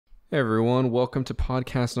Hey everyone, welcome to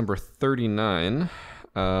podcast number 39.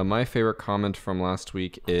 My favorite comment from last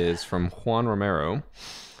week is from Juan Romero.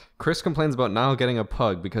 Chris complains about Niall getting a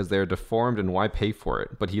pug because they are deformed and why pay for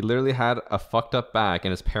it, but he literally had a fucked up back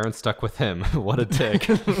and his parents stuck with him. What a dick.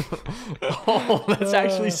 Oh, that's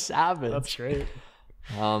actually savage. That's great.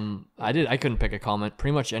 I couldn't pick a comment.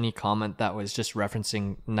 Pretty much any comment that was just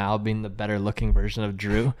referencing Niall being the better looking version of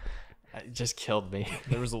Drew. It just killed me.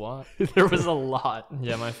 There was a lot. There was a lot.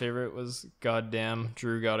 Yeah, my favorite was goddamn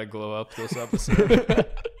Drew gotta glow up this episode.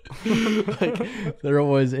 There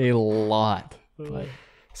was a lot. But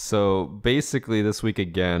So basically this week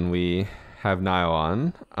again, we have Niall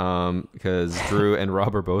on because Drew and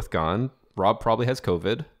Rob are both gone. Rob probably has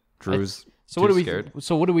COVID. Drew's scared.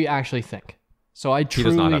 So what do we actually think? So He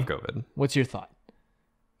does not have COVID. What's your thought?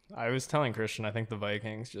 I was telling Christian I think the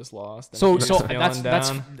Vikings just lost. So He was feeling that's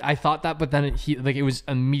down. I thought that, but then it was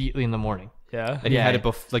immediately in the morning. Yeah. And he had Yeah.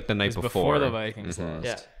 it the It night was before. before the Vikings lost.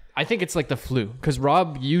 Yeah, I think it's like the flu because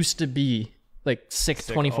Rob used to be like sick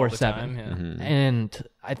Sick all the 24/7, time, yeah. Mm-hmm. and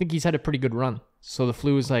I think he's had a pretty good run. So the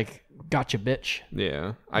flu was like, gotcha, bitch.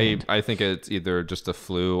 Yeah, I think it's either just a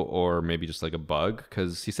flu or maybe just like a bug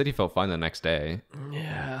because he said he felt fine the next day.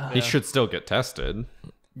 Yeah, He should still get tested,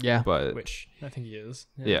 yeah. but Which I think he is.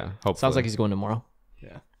 yeah, hopefully. Sounds like he's going tomorrow.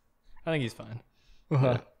 Yeah. I think he's fine.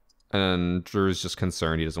 And then Drew's just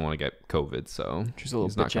concerned he doesn't want to get COVID, so Drew's a little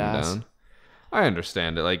he's not bitch coming ass. down. I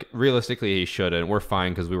understand it. Like realistically, he shouldn't. We're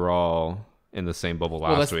fine because we were all in the same bubble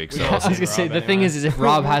last week. So I was gonna say Rob the thing anyway. is if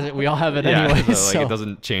Rob has it, we all have it yeah, anyway. so, like So it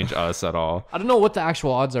doesn't change us at all. I don't know what the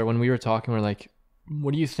actual odds are. When we were talking, we're like,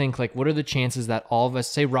 what do you think? Like, what are the chances that all of us,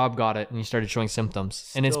 say Rob got it and he started showing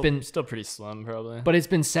symptoms, and it's been still pretty slim probably. But it's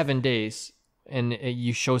been 7 days and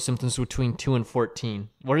you show symptoms between 2 and 14.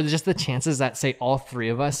 What are just the chances that say all three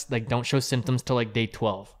of us like don't show symptoms till like day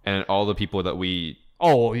 12? And all the people that we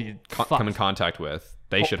Oh, come in contact with,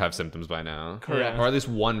 they should have symptoms by now. Correct. Or at least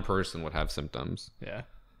one person would have symptoms. yeah.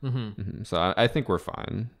 So I think we're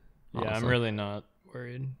fine. Yeah, I'm honestly. really not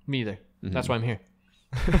worried. Me either. That's why I'm here.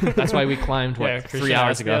 That's why we climbed Yeah, 3 Christian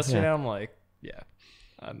hours asked me ago. yesterday, Yeah. I'm like, yeah,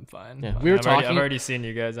 I'm fine. Yeah, we were I've talking- already seen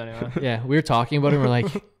you guys anyway. Yeah, we were talking about it. And we're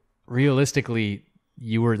like, realistically,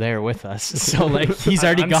 you were there with us, so like he's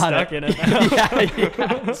already I'm got stuck it. in it now.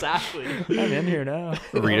 yeah, exactly. I'm in here now.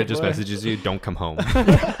 Rita just boy. messages you, don't come home.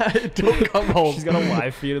 Don't come home. She's got a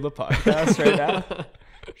live feed of the podcast right now.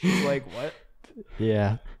 She's like, what?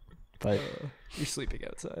 Yeah, but You're sleeping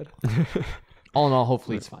outside. all in all,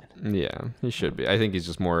 hopefully it's fine. Yeah, he should be. I think he's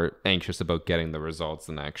just more anxious about getting the results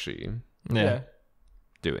than actually Yeah.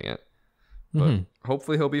 doing it. But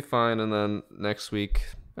hopefully he'll be fine. And then next week,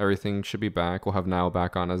 everything should be back. We'll have Niall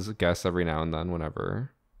back on as a guest every now and then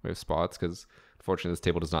whenever we have spots because unfortunately this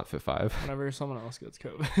table does not fit 5. Whenever someone else gets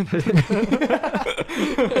COVID.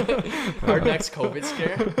 Our next COVID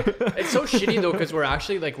scare. It's so shitty though because we're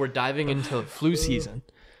actually like we're diving into flu season.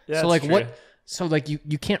 Yeah, So it's like true. what? So like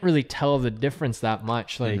you can't really tell the difference that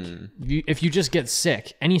much. Like if you just get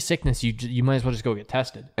sick, any sickness, you might as well just go get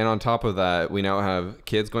tested. And on top of that, we now have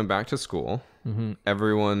kids going back to school.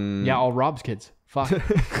 Everyone, Yeah, all Rob's kids. Fuck.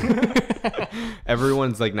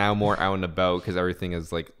 everyone's like now more out and about because everything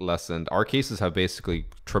is like lessened. Our cases have basically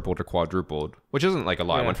tripled or quadrupled, which isn't like a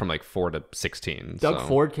lot. It Yeah. went from like 4 to 16. Doug so.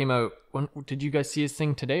 Ford came out. When did you guys see his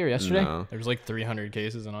thing today or yesterday? No. There's like 300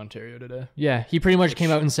 cases in Ontario today. Yeah, he pretty much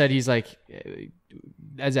came out and said he's like,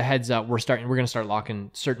 as a heads up, we're gonna start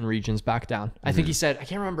locking certain regions back down. I think he said I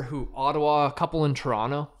can't remember who. Ottawa, a couple in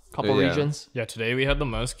Toronto, a couple Yeah. regions. Yeah, today we had the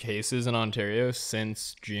most cases in Ontario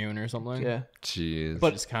since June or something. Yeah. Jeez.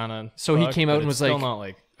 But- It's kind of So he came out and was still like- not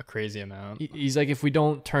like a crazy amount. He's like, if we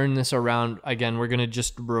don't turn this around again, we're gonna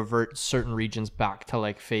just revert certain regions back to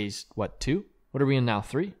like phase 2? What are we in now?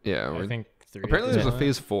 3? yeah, I we're, think 3. apparently at there's this a point.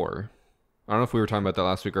 phase 4. I don't know if we were talking about that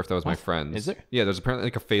last week or if that was my friends. Is there? Yeah, there's apparently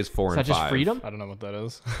like a phase 4 Is that and just 5. freedom? I don't know what that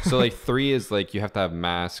is. So like 3 is like you have to have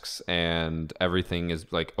masks and everything is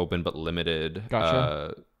like open but limited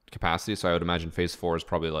Gotcha. capacity. So I would imagine phase 4 is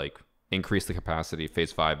probably like increase the capacity.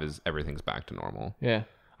 Phase 5 is everything's back to normal. Yeah.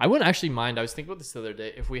 I wouldn't actually mind. I was thinking about this the other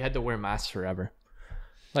day. If we had to wear masks forever,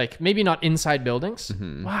 like maybe not inside buildings.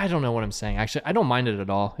 Well, I don't know what I'm saying. Actually, I don't mind it at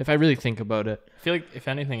all. If I really think about it. I feel like if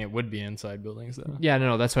anything, it would be inside buildings though. Yeah,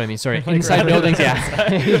 no, that's what I mean. Sorry. Inside buildings.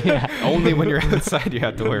 Yeah. yeah. Only when you're outside you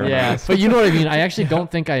have to wear a Yeah. mask. But you know what I mean? I actually don't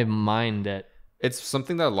think I mind it. It's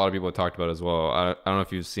something that a lot of people have talked about as well. I don't know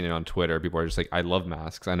if you've seen it on Twitter. People are just like, I love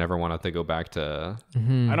masks. I never want to have to go back to...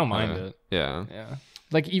 I don't mind it. Yeah. Yeah.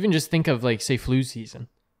 Like even just think of like say flu season,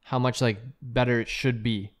 how much like better it should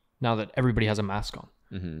be now that everybody has a mask on.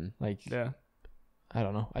 Mm-hmm. Like Yeah. I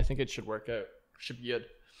don't know. I think it should work out. Should be good.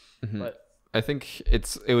 But I think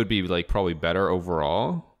it would be like probably better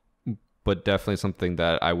overall, but definitely something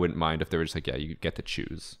that I wouldn't mind if they were just like, yeah, you get to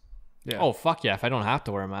choose. Yeah. Oh fuck yeah! If I don't have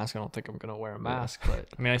to wear a mask, I don't think I'm gonna wear a mask. But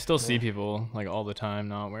I mean, I still see people like all the time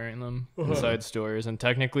not wearing them inside stores, and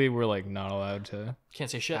technically we're like not allowed to can't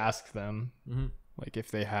say shit. ask them like if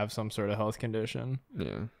they have some sort of health condition.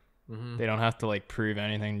 Yeah. They don't have to like prove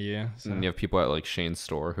anything to you. So. And you have people at like Shane's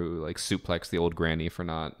store who like suplex the old granny for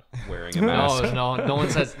not wearing a mask. No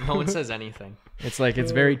one says anything. It's like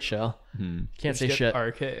it's very chill. Can't say Get shit.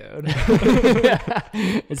 RKO'd.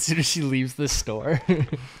 As soon as she leaves the store.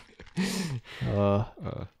 Yeah.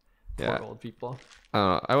 Poor old people.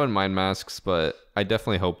 I wouldn't mind masks, but I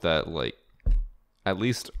definitely hope that like at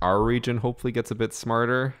least our region hopefully gets a bit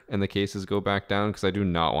smarter and the cases go back down, because I do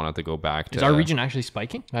not want it to go back to. Is our region actually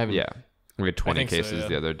spiking? I haven't. Yeah, we had 20 think so, cases yeah.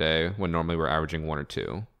 the other day when normally we're averaging 1 or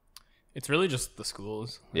 2. It's really just the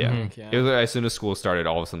schools. Yeah. Yeah. It was like, as soon as school started,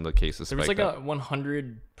 all of a sudden the cases There was spiked like up. a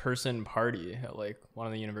 100-person party at like one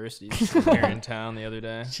of the universities here in town the other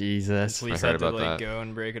day. Jesus. Police I heard had to about like that. go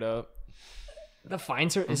and break it up. The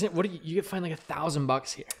fines are isn't what do you get fined like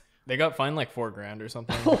 $1,000 here? They got fined like $4,000 or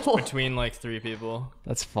something between like 3 people.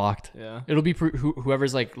 That's fucked. Yeah. It'll be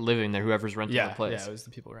whoever's like living there, whoever's renting the Yeah, place. it was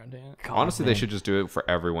the people renting it. God, Honestly, man. they should just do it for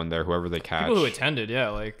everyone there, whoever they catch. People who attended, yeah,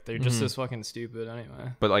 like they're just as fucking stupid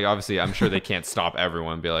anyway. But like obviously, I'm sure they can't stop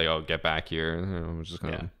everyone and be like, "Oh, get back here!" I'm just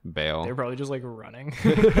gonna bail. They're probably just like running.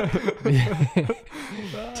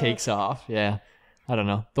 Takes off. Yeah. I don't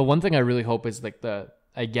know. The one thing I really hope is like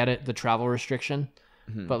I get it, the travel restriction,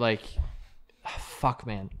 but like, fuck,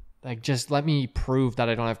 man. Like, just let me prove that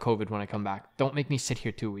I don't have COVID when I come back. Don't make me sit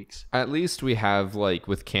here 2 weeks. At least we have like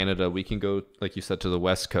with Canada, we can go like you said to the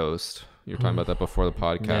West Coast. You were talking about that before the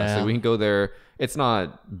podcast. Yeah. Like, we can go there. It's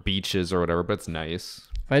not beaches or whatever, but it's nice.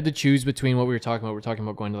 If I had to choose between what we were talking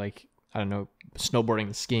about going to like, I don't know, snowboarding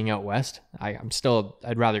and skiing out west, I'd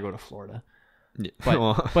rather go to Florida. Yeah. But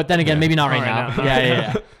Well, but then again, maybe not right Not now. right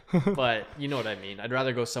Yeah. But you know what I mean. I'd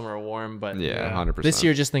rather go somewhere warm. But yeah, 100%. this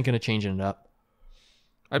year, just thinking of changing it up.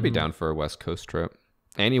 I'd be down for a West Coast trip.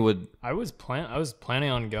 Annie would. I was planning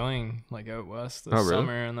on going like out west this Oh, really?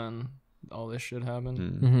 summer, and then all this shit happened.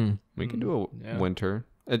 Mm-hmm. We can do a Yeah. winter.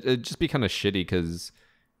 It'd just be kind of shitty because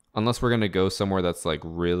unless we're gonna go somewhere that's like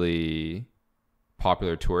really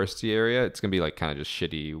popular touristy area, it's gonna be like kind of just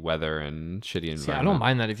shitty weather and shitty environment. See, I don't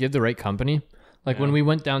mind that if you have the right company. Like when Yeah. we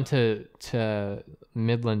went down to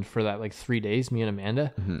Midland for that like 3 days, me and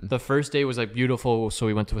Amanda. The first day was like beautiful, so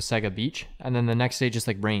we went to Wasaga Beach, and then the next day just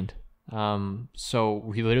like rained. So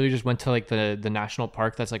we literally just went to like the national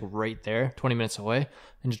park that's like right there, 20 minutes away,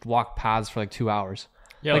 and just walked paths for like 2 hours.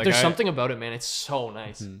 Yeah, Like there's something about it, man. It's so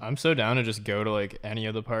nice. I'm so down to just go to like any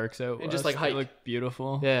of the parks out And just, west. like, hike. They look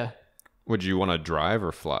beautiful. Yeah. Would you want to drive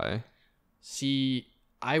or fly? See,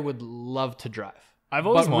 I would love to drive. I've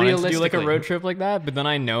always But wanted to do like a realistically- road trip like that, but then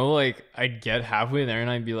I know like I'd get halfway there and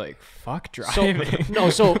I'd be like, "Fuck So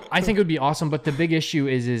driving." so I think it would be awesome, but the big issue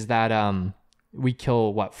is that we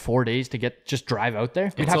kill what 4 days to just drive out there.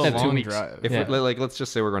 We'd It's have a to have 2 long weeks. drive. If Yeah. we, like, let's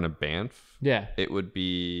just say we're going to Banff, Yeah, it would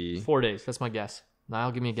be 4 days. That's my guess.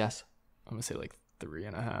 Niall, give me a guess. I'm gonna say like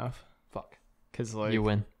 3.5, Fuck, because like you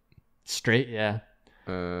win. Straight, yeah.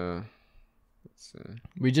 let's see.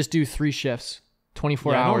 We just do 3 shifts,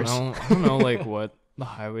 24 yeah, hours. I don't know like what the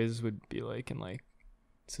highways would be like in like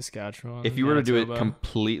Saskatchewan. If you were to do it Manitoba.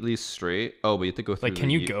 completely straight, but you have to go through. like, can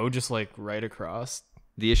you go just like right across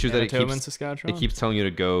The issue is that Manitoba and it Saskatchewan? keeps telling you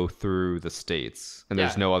to go through the states, and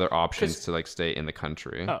there's Yeah. no other options 'Cause- to like stay in the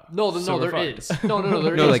country. Oh, No, so we're there fucked. is. No,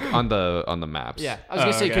 there No, is. like on the maps. Yeah, I was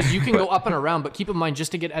gonna say okay. because you can go up and around, but keep in mind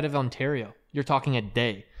just to get out of Ontario, you're talking a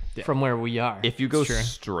day from where we are. If you go Sure.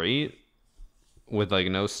 straight with like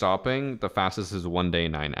no stopping, the fastest is 1 day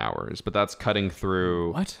 9 hours, but that's cutting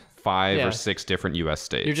through What? 5 Yeah. or 6 different U.S.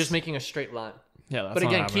 states. You're just making a straight line. Yeah, that's But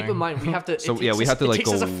not again, keep in happening. mind we have to. So, it yeah, takes we us- have to, like, It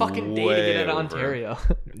takes us a go fucking day to get way out of over. Ontario.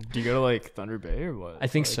 Do you go to like Thunder Bay or what? I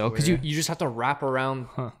think Like, so because where? you just have to wrap around.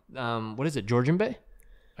 What is it, Georgian Bay?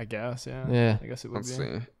 I guess, yeah. Yeah. I guess it would Let's be.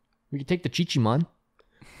 see. We could take the Chichiman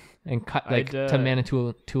and cut like I'd, to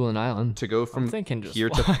Manitoulin Island. To go I'm from thinking just here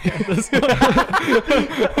fly.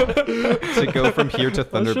 to go from here to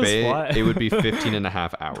Thunder just Bay, fly. it would be 15 and a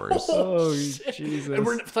half hours. Oh, shit. Jesus. And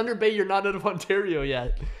we're in Thunder Bay. You're not out of Ontario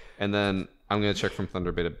yet. And then I'm gonna check from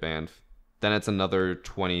Thunder Bay to Banff. Then it's another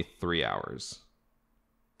 23 hours.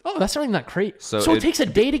 Oh, that's not even that great. So So it it- takes a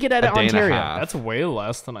day to get out a of day and a Ontario. half. That's way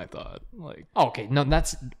less than I thought. Like, Oh, okay, no,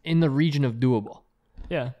 that's in the region of doable.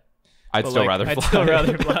 yeah. I'd But, still like, rather fly. I'd still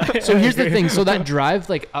rather fly. So here's the thing. So that drive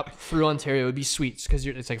like up through Ontario would be sweet because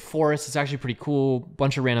it's like forest. It's actually pretty cool.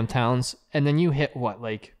 Bunch of random towns, and then you hit what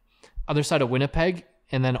like other side of Winnipeg,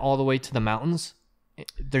 and then all the way to the mountains,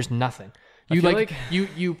 there's nothing. I You feel like, like-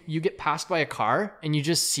 you get passed by a car and you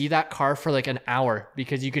just see that car for like an hour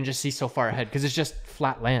because you can just see so far ahead because it's just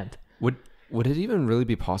flat land. Would it even really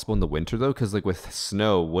be possible in the winter though? Because like with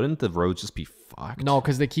snow, wouldn't the roads just be fucked? No,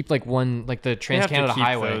 because they keep like one, like the They Trans have to Canada keep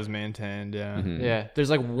Highway. those maintained. Yeah. Yeah, there's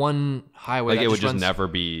like one highway like that it would just runs never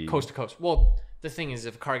be. coast to coast. Well, the thing is,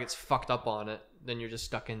 if a car gets fucked up on it, then you're just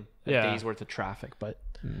stuck in a Yeah. day's worth of traffic. But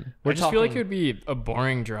I just feel like it would be a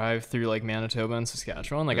boring drive through like Manitoba and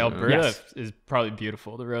Saskatchewan. Like Alberta Yes. is probably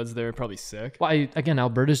beautiful. The roads there are probably sick. Well, again,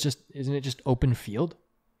 Alberta's just, isn't it just open field?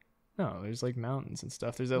 No, there's like mountains and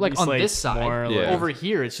stuff. There's at Like least on like this side, more Yeah. like, over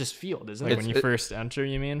here, it's just field, isn't like it? when you It- first enter.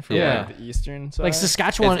 You mean from Yeah. like, the eastern side? Like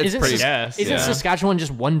Saskatchewan, It's isn't pretty- Yes, isn't yeah. Saskatchewan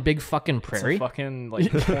just one big fucking It's a prairie? fucking like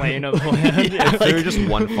plain of land. Yeah. It's literally just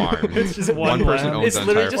one farm. It's just one person land. owns It's the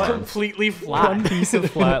literally entire just farm. completely flat. One piece of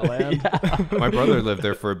flat land. My brother lived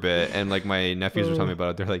there for a bit, and like my nephews were telling me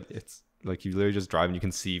about it. They're like, it's like you literally just drive and you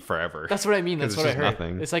can see forever. That's what I mean. That's 'Cause what it's I just heard.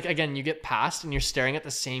 nothing. It's like, again, you get past and you're staring at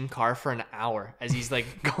the same car for an hour as he's like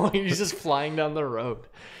going. He's just flying down the road.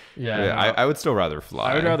 Yeah, Yeah, I would still rather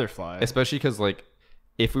fly. I would rather fly. especially because like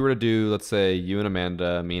if we were to do, let's say you and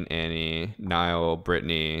Amanda, me and Annie, Niall,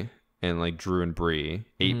 Brittany, and like Drew and Bree,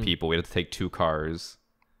 8 people, we had to take 2 cars,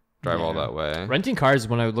 drive all that way. Renting cars,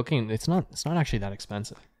 when I was looking, it's not actually that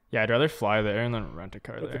expensive. Yeah, I'd rather fly there and then rent a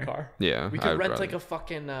car there. car. Yeah, We I could would rent rather. like a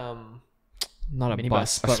fucking not a Minibus.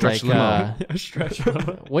 bus, A but stretch like limo. A stretch.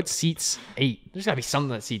 what seats 8? There's gotta be something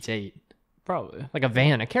that seats 8. Probably. Like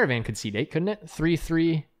a caravan could seat 8, couldn't it?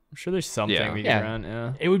 3. I'm sure there's something Yeah. we Yeah. could rent.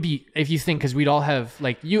 Yeah. It would be, if you think, because we'd all have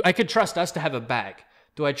like you. I could trust us to have a bag.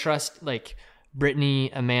 Do I trust like Brittany,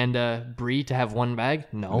 Amanda, Bree to have one bag?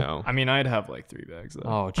 No, I mean, I'd have like 3 bags though.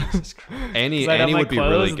 Oh Jesus Christ! Annie 'Cause I'd have Annie my would be clothes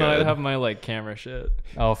really and I'd good. have my like camera shit,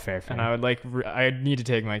 Oh, fair. and I would like I'd need to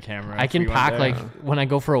take my camera. I if can we went pack there. like when I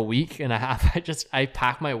go for a week and a half. I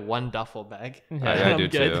pack my one duffel bag. I And do I'm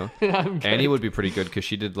good. I'm good. Annie would be pretty good because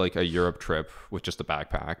she did like a Europe trip with just a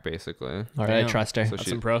backpack, basically. All right, I Damn. trust her. So That's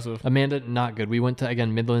she- impressive. Amanda, not good. We went to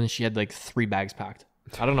again Midland. She had like 3 bags packed.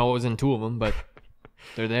 I don't know what was in 2 of them, but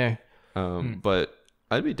they're there. But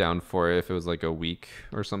I'd be down for it if it was like a week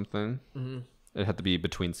or something. Mm-hmm. It had to be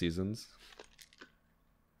between seasons.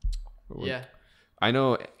 Yeah. I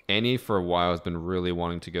know Annie for a while has been really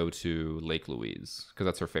wanting to go to Lake Louise because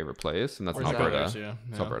that's her favorite place, and that's in Where's that? Alberta. Alberta, yeah.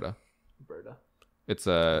 It's Yeah. Alberta. Alberta. It's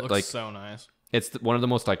It looks like so nice. it's one of the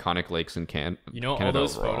most iconic lakes in You know, Canada all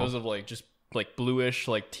those overall, photos of like just like bluish,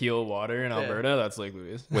 like teal water in Alberta. That's Lake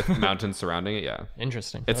Louise. with mountains surrounding it. Yeah,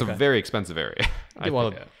 Interesting. it's Okay. a very expensive area. I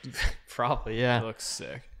well, think. probably It yeah. looks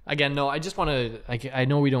sick. Again, no. I just want to. Like, I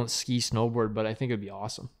know we don't ski snowboard, but I think it'd be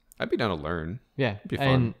awesome. I'd be down to learn. Yeah. be fun.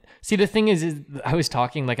 And see, the thing is I was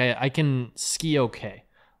talking like I can ski okay,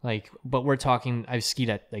 like, but we're talking. I've skied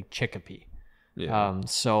at like Chicopee, Yeah,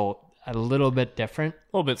 so a little bit different.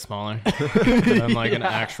 A little bit smaller than like an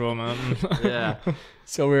actual mountain. Yeah.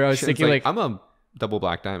 So I was It's thinking like, I'm a double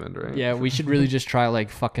black diamond, right? yeah, we should really just try like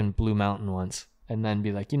fucking Blue Mountain once, and then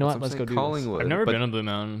be like, you know what, I'm let's saying go do Collingwood. I've never but, been on Blue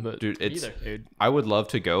Mountain, but dude. It's dude, I would love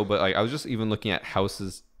to go, but like I was just even looking at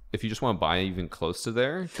houses. If you just want to buy even close to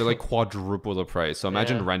there, they're like quadruple the price. So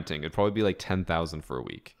imagine Yeah. renting. It'd probably be like 10,000 for a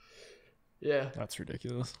week. this. Yeah. that's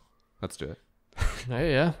ridiculous. Let's do it.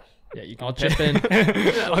 Hey, yeah. Yeah, you can. I'll pay. chip in.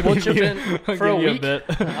 We'll chip in I'll for a give you week. bit.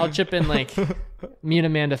 I'll chip in like me and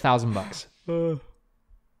Amanda $1,000.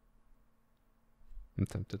 I'm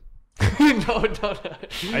tempted.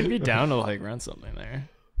 no. I'd be down to like rent something there.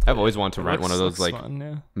 I've always wanted to rent one of those Looks like fun,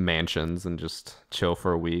 yeah. mansions and just chill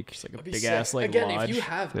for a week. Just like a That'd be big sick. ass like Again, lodge. if you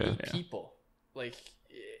have Yeah. 8 people, like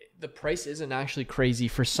the price isn't actually crazy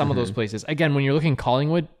for some of those places. Again, when you're looking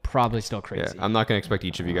Collingwood, probably still Yeah, crazy. I'm not gonna expect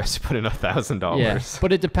each of you guys to put in $1,000. Yeah,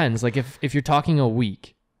 but it depends. Like if you're talking a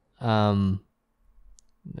week, again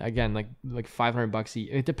like $500 each.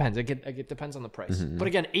 It depends. It depends on the price. But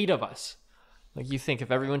again, 8 of us. Like you think if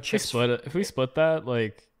everyone If we chips, split it, if we split that,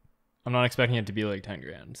 like, I'm not expecting it to be like 10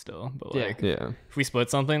 grand still, but Yeah. like, Yeah. if we split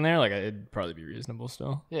something there, like, it'd probably be reasonable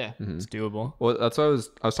still. yeah, It's doable. Well, that's what I was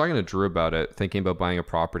talking to Drew about it, thinking about buying a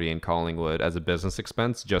property in Collingwood as a business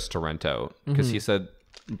expense just to rent out. Because he said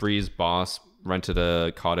Bree's boss rented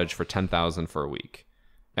a cottage for 10,000 for a week.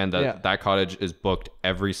 And that cottage is booked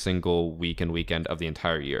every single week and weekend of the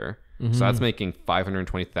entire year. So that's making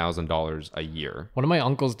 $520,000 a year. one of my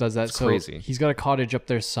uncles does that. So crazy. he's got a cottage up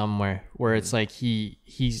there somewhere where it's like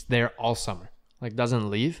he's there all summer, like doesn't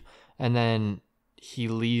leave, and then he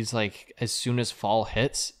leaves like as soon as fall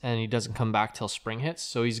hits, and he doesn't come back till spring hits.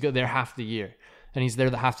 So he's good there half the year, and he's there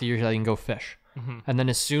the half the year so he can go fish. And then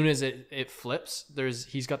as soon as it flips,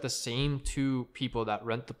 he's got the same 2 people that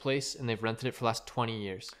rent the place, and they've rented it for the last 20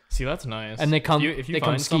 years. See, that's nice. And they come. If you they come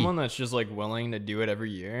find ski. someone that's just like willing to do it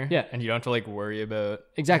every year, Yeah. and you don't have to like worry about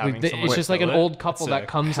Exactly. having someone It's just like an fill it, old couple that's that sick.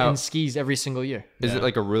 comes and skis every single year. Is it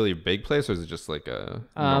like a really big place, or is it just like a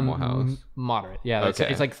normal house? Moderate. Yeah. Okay.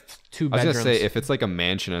 It's like 2 I was bedrooms. gonna say, if it's like a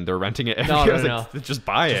mansion and they're renting it, No, I no, was no. like, just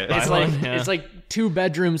buy it. it's buy like one, yeah. it's like 2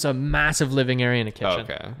 bedrooms, a massive living area, and a kitchen.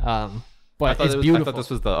 Okay. But I it's thought beautiful. this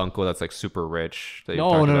was the uncle that's like super rich. That you No,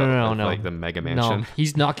 talked no, about, no, no, with, no. like the mega No, mansion.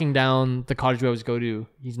 he's knocking down the cottage we always go to.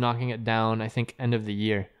 He's knocking it down, I think, end of the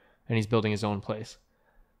year, and he's building his own place.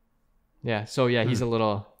 Yeah. So yeah, he's a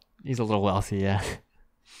little wealthy. Yeah.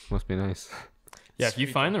 Must be nice. Yeah, if you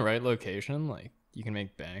find the right location, like you can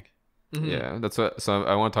make bank. Yeah, that's what. So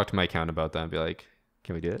I want to talk to my account about that and be like,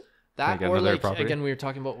 can we do it? That get or another like property? again, we were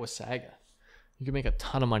talking about Wasaga. You can make a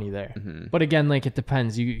ton of money there. Mm-hmm. But again, like it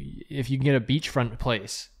depends. If you can get a beachfront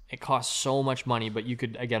place, it costs so much money, but you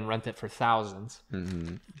could again rent it for thousands.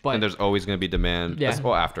 Mm-hmm. But And there's always going to be demand. Yeah.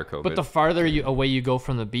 Well, after COVID. but the farther away you go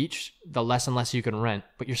from the beach, the less and less you can rent.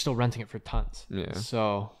 But you're still renting it for tons. Yeah.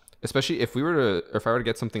 So Especially if I were to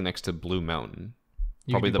get something next to Blue Mountain,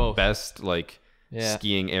 you probably can do the both. best like Yeah.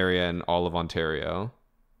 skiing area in all of Ontario.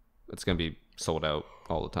 It's going to be sold out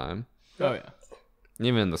all the time. Oh yeah.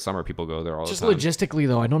 Even in the summer, people go there all Just the time. logistically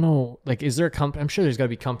though, I don't know. Like, is there a company? I'm sure there's got to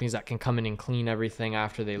be companies that can come in and clean everything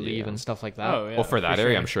after they leave Yeah. and stuff like that. Oh yeah. Well, for that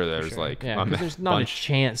area, sure. I'm sure there's sure. like Yeah, a 'cause there's not a bunch.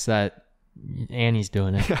 chance that Annie's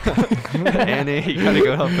doing it. Annie, you gotta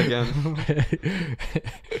go help again.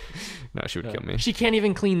 No, she would kill me. She can't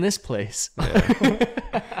even clean this place.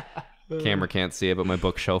 Camera can't see it, but my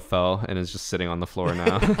bookshelf fell and is just sitting on the floor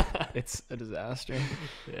now. It's a disaster.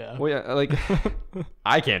 Yeah. Well, yeah, like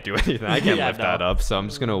I can't do anything. I can't Yeah, lift no. that up, so I'm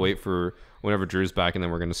just gonna wait for whenever Drew's back, and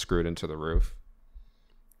then we're gonna screw it into the roof.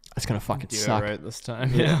 That's gonna fucking Do suck. it right this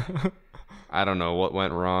time. Yeah. I don't know what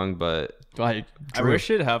went wrong, but I I wish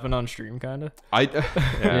it happened on stream, kind of. yeah,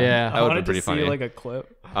 Yeah. that I would wanted be pretty to funny. see like a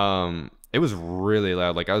clip. It was really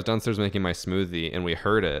loud. Like I was downstairs making my smoothie, and we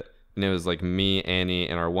heard it, and it was like me, Annie,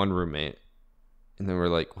 and our one roommate. And then we're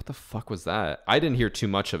like, what the fuck was that? I didn't hear too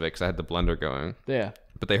much of it because I had the blender going, Yeah.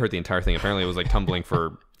 but they heard the entire thing. Apparently, it was like tumbling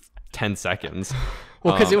for 10 seconds.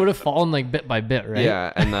 Well, because it would have fallen like bit by bit, right?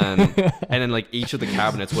 Yeah, and then like each of the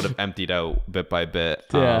cabinets would have emptied out bit by bit.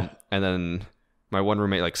 Yeah. And then my one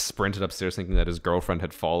roommate like sprinted upstairs thinking that his girlfriend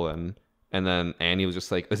had fallen. And then Annie was just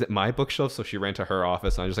like, "Is it my bookshelf?" So she ran to her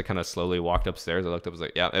office, and I just like kind of slowly walked upstairs. I looked up, was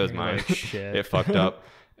like, "Yeah, it was mine." Shit. It fucked up.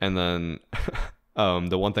 And then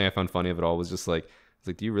the one thing I found funny of it all was just like, it's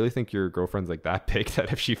like, do you really think your girlfriend's like that big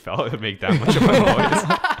that if she fell it would make that much of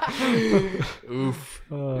a noise? Oof.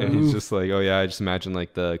 And he's just like, oh yeah, I just imagine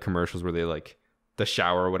like the commercials where they like the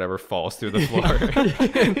shower or whatever falls through the floor.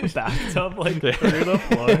 Bathtub like through the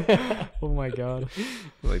floor. Oh my god.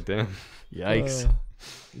 Like, damn. Yikes.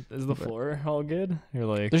 Is the floor all good? You're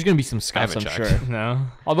like, There's gonna be some scuffs, I'm haven't checked. sure. no.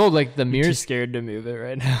 Although, like the Too mirrors, scared to move it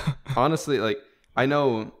right now. Honestly, like I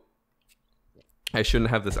know I shouldn't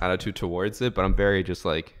have this attitude towards it, but I'm very just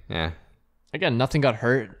like, yeah. again, nothing got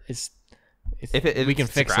hurt. It's If we can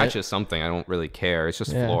fix scratches it. something, I don't really care. It's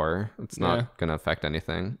just Yeah. floor. It's not Yeah. gonna affect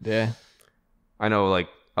anything. Yeah. I know like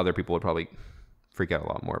other people would probably freak out a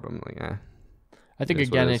lot more, but I'm like, eh. I think It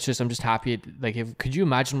is what again, it it's just I'm just happy. Like, if could you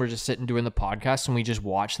imagine we're just sitting doing the podcast and we just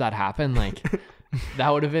watch that happen? Like, that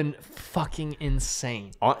would have been fucking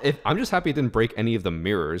insane. I'm just happy it didn't break any of the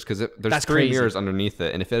mirrors because there's That's 3 crazy. mirrors underneath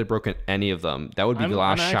it, and if it had broken any of them, that would be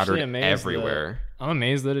glass I'm shattered actually amazed everywhere. I'm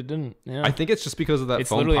amazed that it didn't. Yeah. I think it's just because of that it's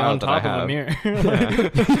foam literally pile on that I top of have. the mirror.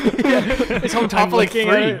 It's on top I'm of like looking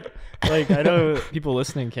at 3. it. Like, I know people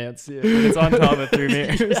listening can't see it, but it's on top of 3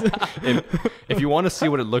 mirrors. If you want to see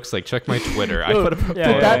what it looks like, check my Twitter. I put a photo yeah,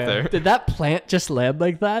 up yeah. there. Did that plant just land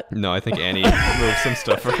like that? No, I think Annie moved some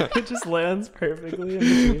stuff around. It just lands perfectly in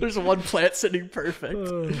between. There's one plant sitting perfect.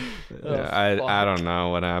 Yeah, I don't know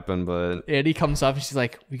what happened, but Andy comes up and she's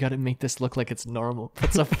like, "We got to make this look like it's normal.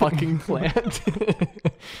 It's a fucking plant."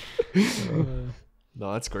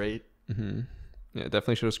 No, that's great. yeah,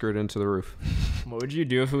 definitely should have screwed it into the roof. What would you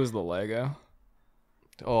do if it was the Lego?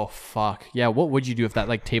 Oh fuck. Yeah, what would you do if that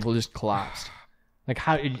like table just collapsed? Like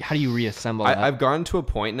how do you reassemble that? I've gotten to a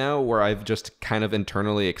point now where I've just kind of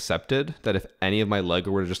internally accepted that if any of my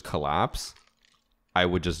Lego were to just collapse, I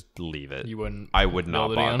would just leave it. You wouldn't. I would not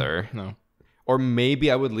build it again? bother. No. Or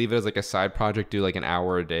maybe I would leave it as like a side project, do like an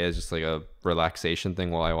hour a day as just like a relaxation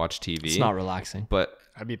thing while I watch TV. It's not relaxing. But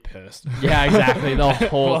I'd be pissed. Yeah, exactly. The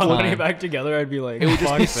whole While putting it time. back together, I'd be like, it would just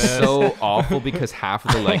fuck be this. so awful because half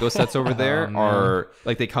of the Lego sets over there man. are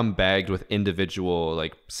like they come bagged with individual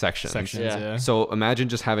like sections. Yeah. Yeah. So imagine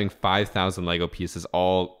just having 5,000 Lego pieces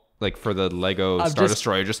all like for the Lego I'm Star just-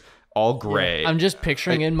 Destroyer, just all gray. I'm just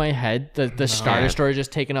picturing in my head the Star Yeah. Destroyer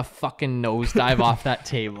just taking a fucking nosedive off that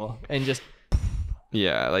table and just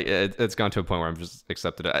Yeah, like it's gone to a point where I'm just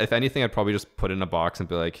accepted it. If anything, I'd probably just put it in a box and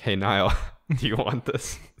be like, "Hey, Niall, do you want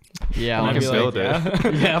this?" yeah. I I'd can be Honestly. build it. yeah.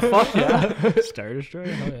 Yeah, fuck yeah. Star Destroyer?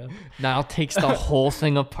 Hell yeah. Niall takes the whole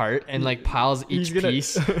thing apart and like piles each He's gonna-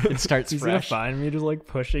 piece and starts He's gonna fresh. find me just like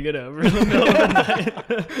pushing it over in the middle of the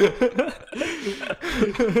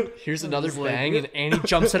night. Here's another bang, and Annie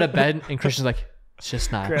jumps out of bed, and Christian's like, "It's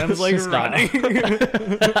just not." Graham's like running.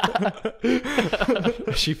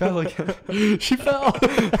 She felt like, She fell.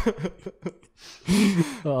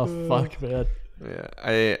 Oh fuck, man.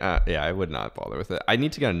 I would not bother with it. I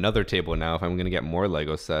need to get another table now if I'm gonna get more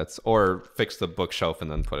Lego sets, or fix the bookshelf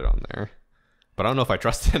and then put it on there. But I don't know if I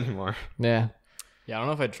trust it anymore. Yeah. Yeah, I don't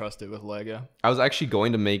know if I'd trust it with Lego. I was actually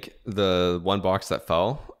going to make the one box that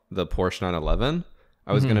fell, the Porsche 911.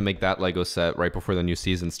 I was gonna make that Lego set right before the new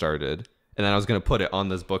season started. And then I was going to put it on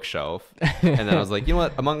this bookshelf. And then I was like, you know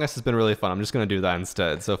what? Among Us has been really fun. I'm just going to do that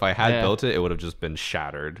instead. So if I had Yeah. built it, it would have just been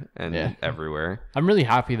shattered and Yeah. everywhere. I'm really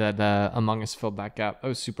happy that Among Us filled that gap. That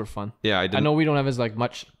was super fun. Yeah, I I didn't. know we don't have as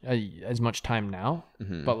much time now,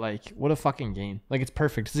 but like, what a fucking game! Like, it's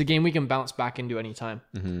perfect. It's a game we can bounce back into anytime.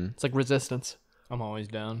 It's like Resistance. I'm always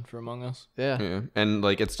down for Among Us. Yeah. Yeah. And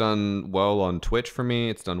like it's done well on Twitch for me.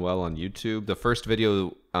 It's done well on YouTube. The first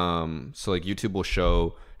video, so like YouTube will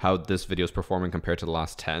show how this video is performing compared to the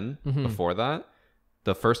last 10 before that.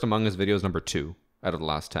 The first Among Us video is number 2 out of the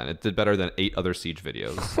last 10. It did better than 8 other Siege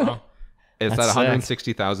videos. Wow. It's That's at sick.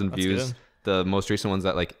 160,000 That's views. good. The most recent one's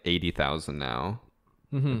at like 80,000 now.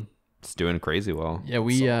 It's doing crazy well. Yeah,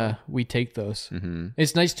 we take those.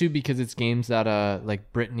 It's nice too because it's games that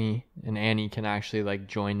like Brittany and Annie can actually like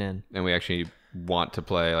join in. And we actually want to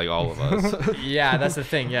play, like all of us. Yeah, that's the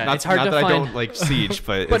thing. Yeah, not, it's hard not to that find. I don't like Siege,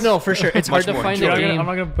 but But it's no, for sure, it's hard much to more find Dude, a I'm game. not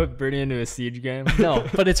gonna put Brittany into a Siege game. No,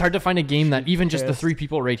 but it's hard to find a game that even just the Yes. 3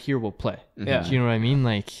 people right here will play. Yeah. Do you know what I mean?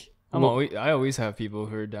 Like, I always have people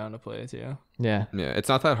who are down to play it too. yeah. Yeah, it's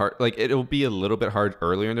not that hard. Like it'll be a little bit hard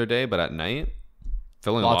earlier in their day, but at night,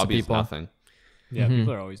 filling a Lots of lobby is people. nothing. Yeah,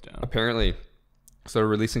 people are always down. Apparently, so they're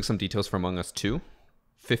releasing some details for Among Us 2,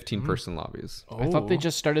 15-person lobbies. I thought they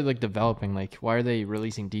just started like developing. Like, why are they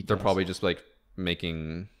releasing details? They're probably just like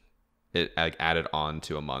making it like added on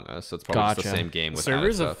to Among Us, so it's probably just the Gotcha. same game with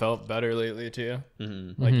Servers added have stuff. felt better lately too.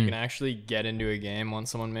 Like you can actually get into a game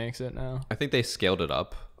once someone makes it now. I think they scaled it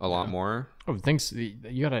up a lot more. Oh, thanks.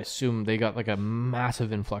 You gotta assume they got like a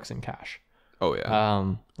massive influx in cash. Oh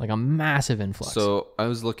yeah. Like a massive influx. So I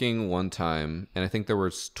was looking one time, and I think there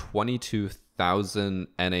was 22,000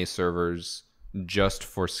 NA servers just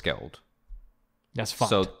for Skeld. that's fucked.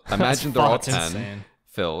 So imagine they're all fucked. 10 insane.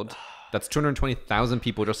 filled. That's 220,000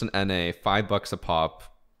 people just in NA, $5 a pop.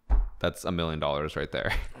 That's $1 million right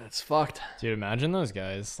there. That's fucked. Dude, imagine those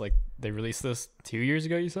guys. Like they released this 2 years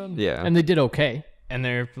ago, you said? Yeah. And they did okay. And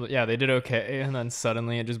they did okay, and then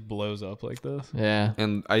suddenly it just blows up like this. Yeah.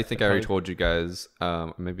 And I think I already told you guys,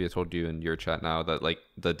 maybe I told you in your chat now that like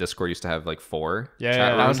the Discord used to have like 4 Yeah, chat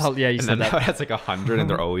yeah, that was rooms, how- yeah, you and said then that. now it has like 100 and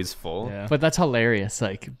they're always full. Yeah, But that's hilarious.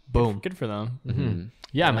 Like, boom. good for them.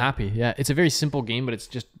 Yeah, I'm happy. Yeah, it's a very simple game, but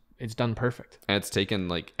it's done perfect. And it's taken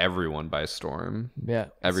like everyone by storm. Yeah.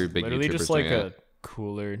 Every big Literally YouTuber's just like doing a it.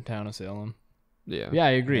 cooler town of Salem. Yeah. Yeah,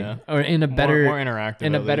 I agree. Yeah. Or in a better, more interactive.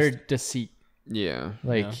 in a at better least. deceit. Yeah.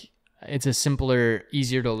 Like, it's a simpler,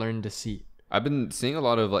 easier to learn deceit. I've been seeing a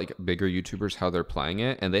lot of like bigger YouTubers how they're playing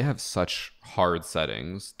it, and they have such hard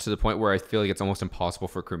settings to the point where I feel like it's almost impossible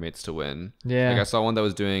for crewmates to win. Yeah. Like I saw one that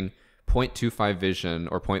was doing 0.25 vision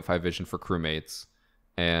or 0.5 vision for crewmates,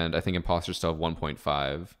 and I think imposters still have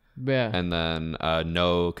 1.5, Yeah. and then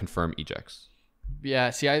no confirm ejects.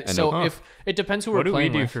 Yeah. See, no- if it depends who What we're do we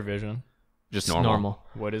playing do with. for vision? Just It's normal.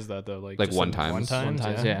 What is that though? Like Like just one like times. One times,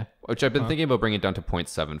 Sometimes, yeah. Which I've been thinking about bringing it down to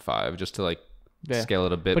 0.75 just to like Yeah. scale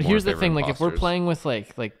it a bit But more. here's in the favor thing: of like, if we're imposters. playing with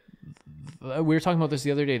like we were talking about this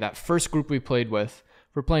the other day, that first group we played with,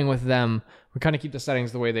 if we're playing with them, we kind of keep the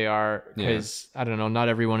settings the way they are because I don't know, not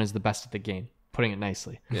everyone is the best at the game. Putting it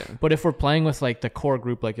nicely. Yeah. But if we're playing with like the core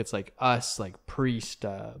group, like it's like us, like Priest,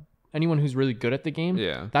 anyone who's really good at the game,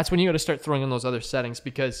 Yeah. that's when you got to start throwing in those other settings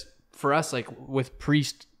because for us, like with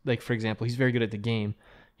Priest, like for example, he's very good at the game.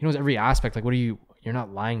 He knows every aspect. Like, what are you you're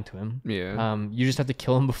not lying to him. Yeah. You just have to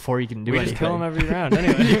kill him before you can do We anything. just kill him every round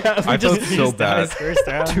anyway. I felt so bad. First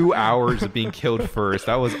round. 2 hours of being killed first.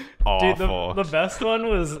 That was Dude, awful. the best one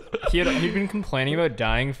was he'd been complaining about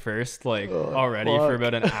dying first already for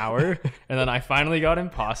about an hour, and then I finally got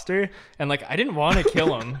imposter, and like I didn't want to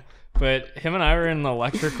kill him, but him and I were in the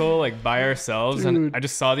electrical like by ourselves, and I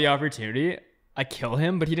just saw the opportunity. I kill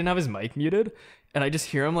him, but he didn't have his mic muted, and I just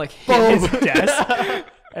hear him like hit his desk,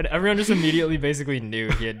 and everyone just immediately basically knew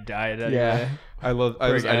he had died anyway. Yeah. I was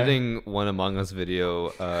guy. editing one Among Us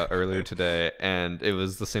video earlier today, and it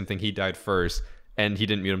was the same thing. He died first, and he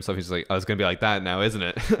didn't mute himself. He's like, "Oh, it's gonna be like that now, isn't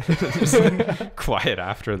it?" Just quiet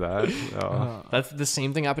after that. Oh. That's the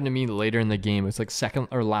same thing happened to me later in the game. It's like second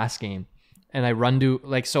or last game. And I run to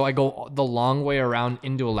like, so I go the long way around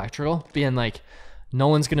into electrical, being like, no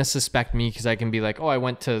one's going to suspect me because I can be like, oh, I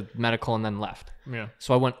went to medical and then left. Yeah.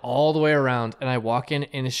 So I went all the way around and I walk in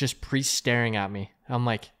and it's just Priest staring at me. I'm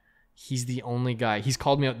like, he's the only guy. He's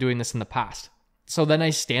called me out doing this in the past. So then I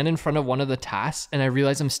stand in front of one of the tasks and I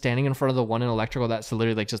realize I'm standing in front of the one in electrical that's to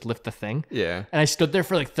literally like just lift the thing. Yeah. And I stood there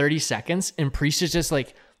for like 30 seconds and Priest is just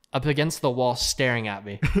like up against the wall staring at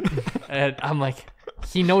me. And I'm like,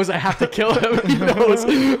 he knows I have to kill him. He knows.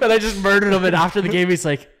 And I just murdered him. And after the game, he's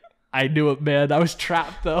like, I knew it, man. I was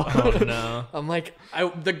trapped though. Oh no. I'm like,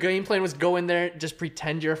 the game plan was go in there, just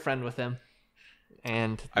pretend you're a friend with him.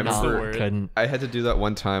 And I no, remember couldn't. I had to do that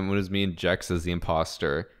one time when it was me and Jex as the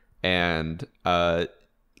imposter, and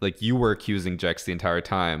like you were accusing Jex the entire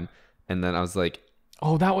time, and then I was like,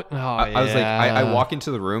 Oh, that was. Oh, I was like, I walk into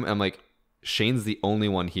the room and I'm like, Shane's the only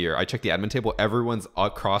one here. I check the admin table, everyone's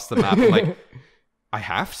across the map. I'm like, I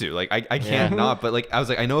have to, like, I can't not. But like, I was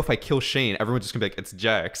like, I know if I kill Shane, everyone's just gonna be like, it's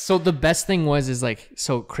Jex. So the best thing is like,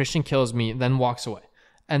 so Christian kills me, then walks away.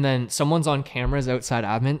 And then someone's on cameras outside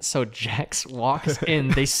admin. So Jex walks in.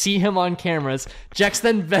 They see him on cameras. Jex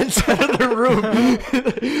then vents out of the room.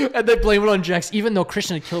 And they blame it on Jex, even though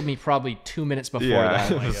Christian had killed me probably 2 minutes before Yeah,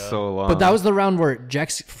 that. it was so long. But that was the round where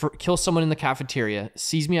Jex kills someone in the cafeteria,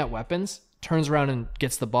 sees me at weapons, turns around and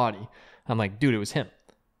gets the body. I'm like, dude, it was him.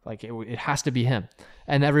 Like, it has to be him.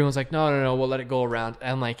 And everyone's like, no, we'll let it go around.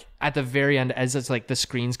 And like, at the very end, as it's like the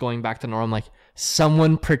screen's going back to normal, I'm like,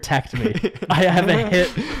 someone protect me. I have a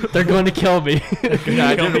hit. They're going to kill me.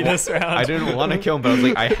 I didn't want to kill him, but I was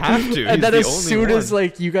like, I have to. And then He's as the only soon as one.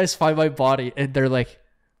 like you guys find my body, and they're like,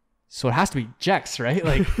 so it has to be Jex, right?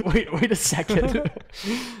 Like, wait a second.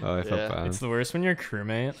 Oh, I felt bad. It's the worst when you're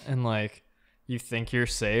crewmate and like you think you're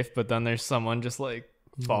safe, but then there's someone just like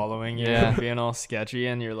following you Yeah. and being all sketchy,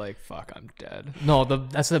 and you're like, "Fuck, I'm dead." No,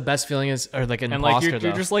 that's the best feeling is, or like an And like imposter.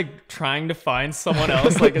 you're just like trying to find someone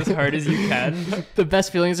else like as hard as you can. The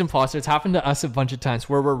best feeling is imposter. It's happened to us a bunch of times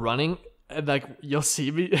where we're running and like you'll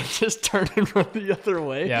see me and just turn and run the other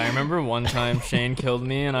way. Yeah, I remember one time Shane killed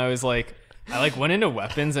me, and I was like, I like went into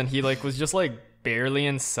weapons, and he like was just like barely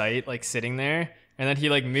in sight, like sitting there. And then he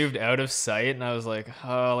like moved out of sight, and I was like,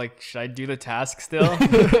 oh, like, should I do the task still?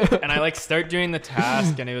 And I like start doing the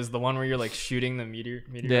task, and it was the one where you're like shooting the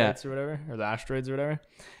meteorites or whatever, or the asteroids or whatever.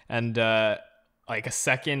 And like a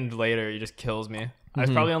second later, he just kills me. I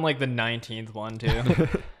was probably on like the 19th one too.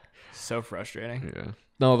 So frustrating. Yeah.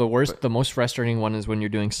 No, the most frustrating one is when you're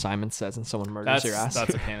doing Simon Says and someone murders your ass.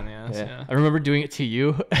 That's a pain in the ass. Yeah. I remember doing it to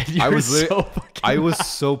you. And you I were was so fucking I was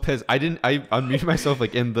so pissed. I unmuted myself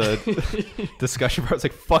like in the discussion where I was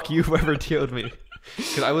like, fuck you, whoever killed me.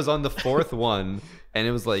 Because I was on the fourth one, and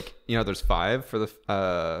it was like, there's 5 for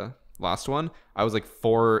the last one. I was like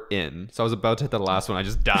 4 in. So I was about to hit the last one. I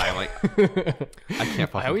just die. I'm like, I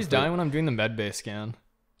can't fucking I always complete die it. when I'm doing the med bay scan.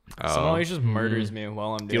 Oh. Someone always just murders me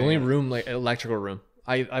while I'm the doing only it. room, like electrical room.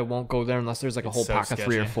 I won't go there unless there's like a It's whole so pack of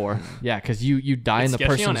 3 or sketchy. 4. Yeah, because you die It's and the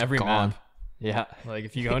sketchy on person's every gone. map. Yeah, Like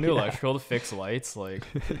if you go into electrical to fix lights, like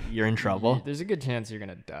you're in trouble. there's a good chance you're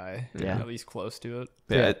gonna die. Yeah. At least close to it.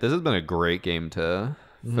 Yeah, this has been a great game to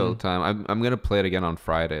fill time. I'm gonna play it again on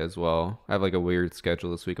Friday as well. I have like a weird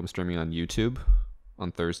schedule this week. I'm streaming on YouTube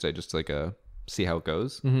on Thursday just to like see how it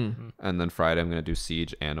goes, and then Friday I'm gonna do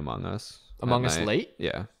Siege and Among Us. at Among Us night. late?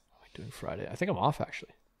 Yeah. Doing Friday. I think I'm off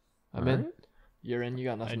actually. I'm in. You're in. You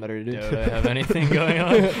got nothing better to do. Don't I have anything going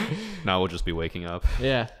on? Now we'll just be waking up.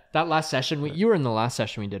 Yeah, that last session you were in the last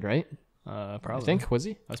session we did, right? Probably. I think was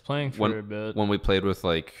he? I was playing for a bit. When we played with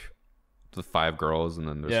like the 5 girls, and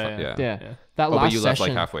then there's Yeah. Yeah. Yeah. That Oh, last but you left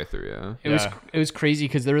session. like halfway through. Yeah. It was crazy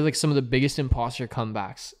because there were like some of the biggest imposter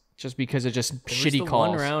comebacks just because of just It was shitty the calls.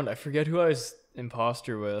 One round, I forget who I was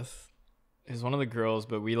imposter with. It was one of the girls,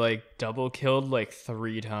 but we like double killed like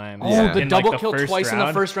 3 times. Oh, Yeah. the in, double like, kill first twice in the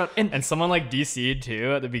round. first round. And And someone like DC'd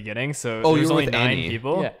too at the beginning, so Oh, there was you were only with 9 Annie.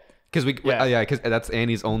 people. yeah. Because Yeah. because that's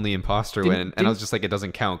Annie's only imposter win, and I was just like, it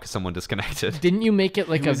doesn't count because someone disconnected. Didn't you make it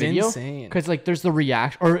like It a was video? insane. Because like there's the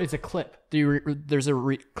reaction, or it's a clip. There's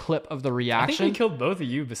a clip of the I think reaction. we killed both of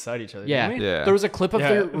you beside each other. Yeah. Didn't we? Yeah. There was a clip of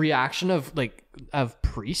Yeah. the reaction of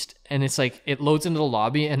Priest, and it's like it loads into the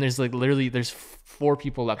lobby, and there's like literally there's 4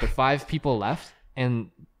 people left or 5 people left,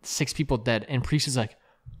 and 6 people dead, and Priest is like,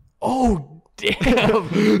 "Oh damn!"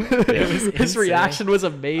 His insane. reaction was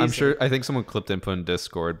amazing. I think someone clipped and put in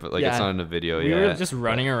Discord, but like Yeah. it's not in a video We yet. were just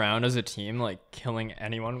running around as a team, like killing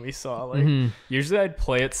anyone we saw. Like Mm-hmm. usually I'd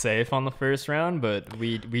play it safe on the first round, but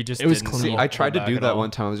we just It was didn't clean. See, hold I tried to back do at that all.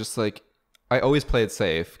 one time. I was just like, I always play it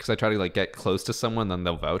safe because I try to like get close to someone, then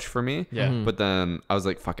they'll vouch for me. Yeah. But then I was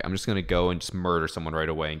like, fuck it, I'm just gonna go and just murder someone right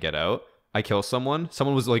away and get out. I kill someone.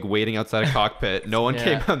 Someone was like waiting outside a cockpit. No one Yeah.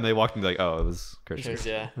 came out, and they walked in like, oh, it was Christian.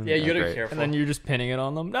 Yeah, you gotta be great. careful. And then you're just pinning it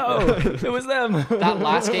on them. No, it was them. That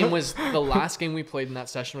last game was the last game we played in that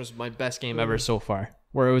session was my best game ever so far.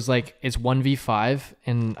 Where it was like it's 1v5,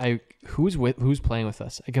 and who's playing with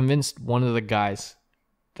us? I convinced one of the guys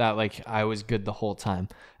that like I was good the whole time,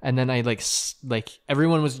 and then I like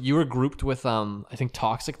everyone was, you were grouped with I think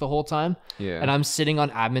Toxic the whole time, Yeah. and I'm sitting on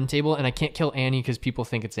admin table, and I can't kill Annie because people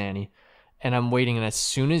think it's Annie, and I'm waiting, and as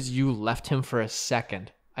soon as you left him for a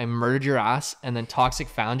second, I murdered your ass, and then Toxic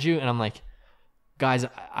found you, and I'm like, guys,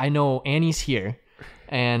 I know Annie's here,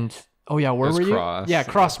 and oh yeah, where It was were you? Cross. Yeah,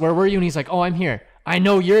 Cross, where were you? And he's like, oh, I'm here. I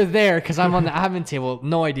know you're there because I'm on the admin table.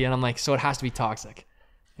 No idea. And I'm like, so it has to be Toxic.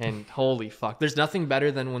 And holy fuck, there's nothing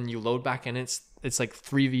better than when you load back in. It's like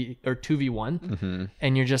 3v or 2v1,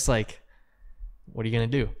 and you're just like, what are you gonna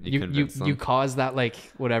do? You convince them. You cause that like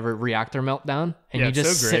whatever reactor meltdown, and Yeah, you it's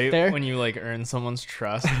just so sit great there. when you like earn someone's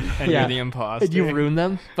trust and Yeah. you're the imposter. And you ruin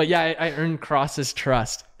them. But yeah, I earned Cross's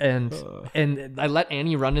trust, and I let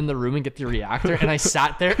Annie run in the room and get the reactor, and I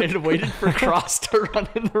sat there and waited for Cross to run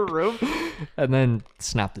in the room, and then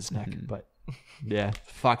snapped his neck. But yeah,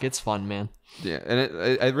 fuck, it's fun, man. Yeah,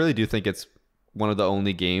 and I really do think it's one of the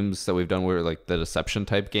only games that we've done where like the deception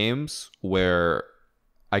type games where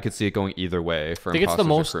I could see it going either way for I think it's the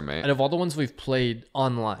imposters most or crewmate. out of all the ones we've played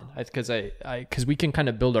online, because we can kind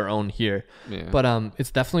of build our own here. Yeah. But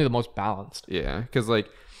it's definitely the most balanced. Yeah, because like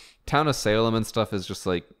Town of Salem and stuff is just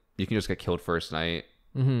like you can just get killed first night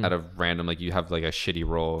out of random, like you have like a shitty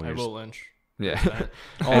roll. And I you're will lynch. yeah.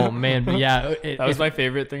 Oh man, but yeah. That was my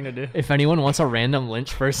favorite thing to do. If anyone wants a random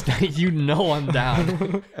lynch first night, you know I'm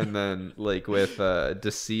down. And then like with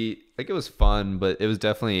Deceit, like it was fun, but it was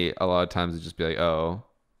definitely a lot of times it'd just be like, oh,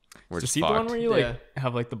 we're To just see the one fucked. where you like Yeah.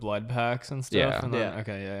 have like the blood packs and stuff. Yeah. And then, Yeah.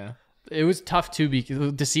 Okay. Yeah. It was tough too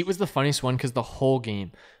because Deceit was the funniest one because the whole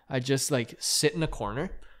game I just like sit in a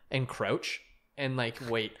corner and crouch and like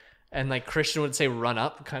wait. And like Christian would say, run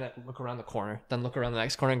up, kind of look around the corner, then look around the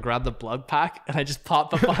next corner and grab the blood pack. And I just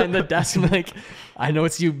pop up behind the desk and be like, I know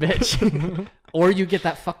it's you, bitch. Or you get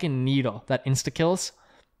that fucking needle that insta kills.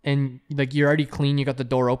 And like you're already clean, you got the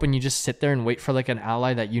door open, you just sit there and wait for like an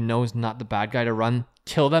ally that you know is not the bad guy to run,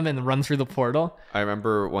 kill them and run through the portal. I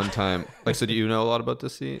remember one time, like, so do you know a lot about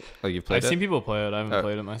Deceit? Like you've played I've it? seen people play it. I haven't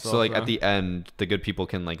played it myself. So like though. at the end, the good people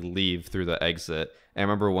can like leave through the exit. And I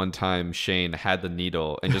remember one time Shane had the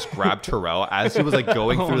needle and just grabbed Terrell as he was like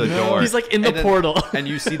going through the door. He's like in the And then- portal. And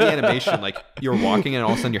you see the animation, like you're walking and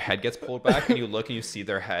all of a sudden your head gets pulled back and you look and you see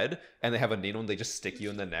their head and they have a needle and they just stick you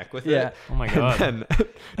in the neck with Yeah. it. Oh my god. And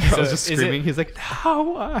Terrell's just is it- screaming. He's like, no,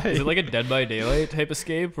 why? Is it like a Dead by Daylight type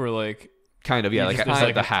escape or like? Kind of, yeah, You like just- it's there's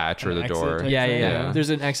like like the hatch or an the exit door. type Yeah, thing? Yeah. There's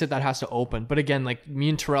an exit that has to open. But again, like me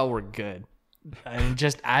and Terrell were good. And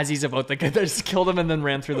just as he's about to get there, just killed him and then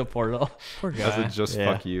ran through the portal. Poor As a guy. just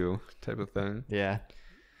Yeah. fuck you type of thing. Yeah.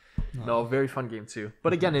 No, very fun game too.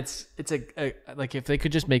 But again, it's a like if they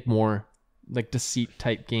could just make more like Deceit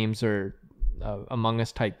type games or Among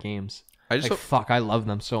Us type games. I just Like fuck, I love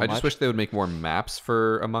them so I much. just wish they would make more maps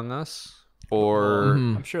for Among Us. Or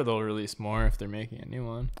I'm sure they'll release more if they're making a new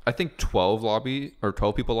one. I think 12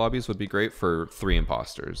 people lobbies would be great for 3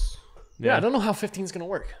 imposters. yeah, I don't know how 15 is gonna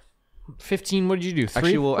work. 15. What did you do? 3?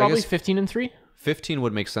 Actually, well, I Probably guess- 15 and 3. 15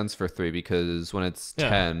 would make sense for 3 because when it's Yeah.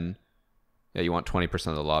 10, yeah, you want 20%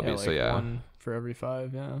 of the lobby. Yeah, so yeah, one for every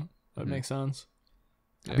 5. Yeah, that makes sense.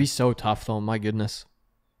 Yeah. It'd be so tough though. My goodness.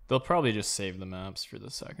 They'll probably just save the maps for the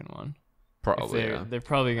second one. If probably. they're, Yeah. they're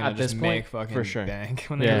probably gonna At this just point, make fucking for sure. bank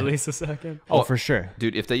when they Yeah. release the second. Oh, Well, for sure.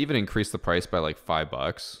 Dude, if they even increase the price by like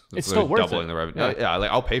 $5, It's still worth doubling it. the revenue. Yeah. Yeah, like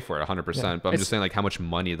I'll pay for it 100%. But I'm It's- just saying like how much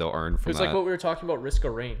money they'll earn from It's that. like what we were talking about Risk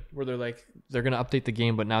of Rain, where they're like they're gonna update the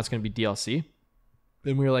game, but now it's gonna be DLC.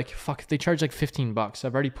 Then we were like, fuck, if they charge like $15,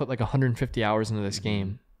 I've already put like 150 hours into this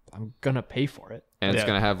game. I'm gonna pay for it. and it's Yeah.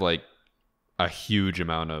 gonna have like a huge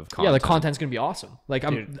amount of content. Yeah, the content's gonna be awesome. Like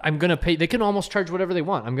I'm gonna pay. They can almost charge whatever they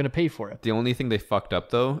want. I'm gonna pay for it. The only thing they fucked up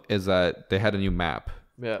though is that they had a new map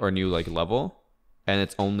or a new like level, and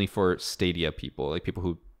it's only for Stadia people, like people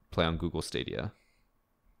who play on Google Stadia.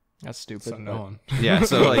 That's stupid. So no one. Yeah,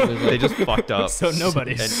 so like they just fucked up. So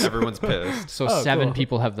nobody. And everyone's pissed. So Oh, 7 cool.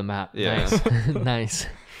 people have the map. Yeah. Nice. Nice.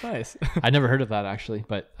 Nice. I never heard of that actually,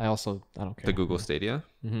 but I don't care. The Google Stadia.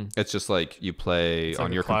 Mm-hmm. It's just like you play It's on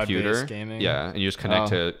like a your cloud-based computer. gaming. Yeah, and you just connect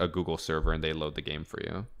to a Google server and they load the game for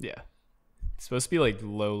you. Yeah. It's supposed to be like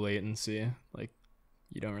low latency. Like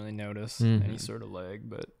you don't really notice Mhm. any sort of lag,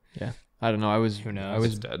 but Yeah. I don't know. I was Who knows? I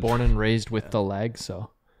was It's dead. born and raised with the lag,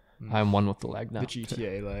 so Mm. I'm one with the lag now. the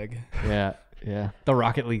GTA lag. Yeah. Yeah. The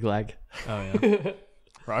Rocket League lag. Oh yeah.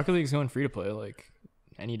 Rocket League's going free to play like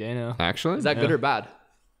any day now. Actually, Is that good Yeah. or bad?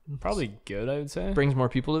 Probably good, I would say. Brings more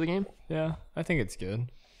people to the game? Yeah, I think it's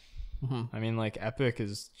good. Mm-hmm. I mean, like Epic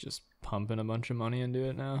is just pumping a bunch of money into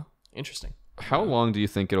it now. Interesting. how long do you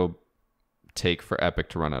think it'll take for Epic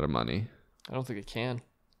to run out of money? I don't think it can.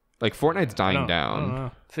 Like Fortnite's dying I don't down.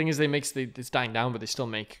 know. The thing is, it's dying down, but they still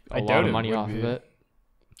make a I lot doubt of it money would off be. of it.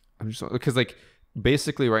 I'm just because like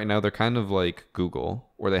basically right now they're kind of like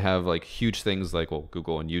Google, where they have like huge things like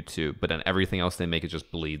Google and YouTube, but then everything else they make it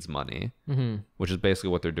just bleeds money, Mm-hmm. which is basically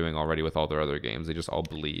what they're doing already with all their other games. They just all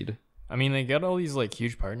bleed. I mean, they got all these like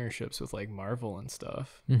huge partnerships with like Marvel and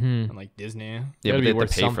stuff, Mm-hmm. and like Disney. Yeah, Gotta but be they have worth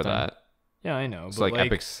to pay for something. that. Yeah, I know. It's but like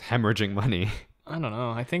Epic's hemorrhaging money. I don't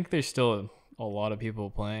know. I think there's still a lot of people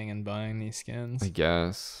playing and buying these skins. I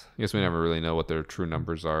guess we never really know what their true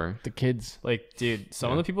numbers are. The kids. Like, dude,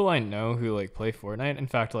 some of Yeah. the people I know who like play Fortnite, in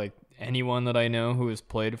fact, like anyone that I know who has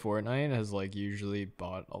played Fortnite has like usually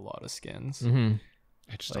bought a lot of skins. Mm-hmm.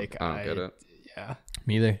 I just Like, I don't get it. Yeah,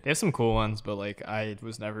 Me either. they have some cool ones, but like I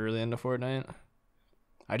was never really into Fortnite.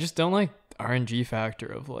 I just don't like RNG factor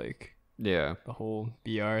of like Yeah. the whole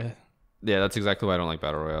BR. Yeah, that's exactly why I don't like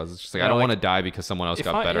battle royales. It's just like Yeah, I don't like, want to die because someone else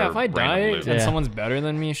got better. if I die random and loot. Yeah. someone's better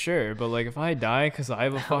than me, sure. But like if I die because I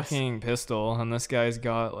have a fucking pistol and this guy's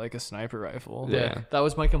got like a sniper rifle, Yeah. That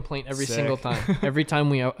was my complaint every Sick. single time. Every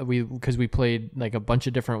time we because we played like a bunch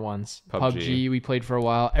of different ones. PUBG. We played for a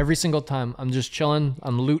while. Every single time I'm just chilling.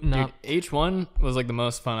 I'm looting dude, up. H1 was like the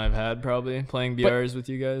most fun I've had probably playing BRs with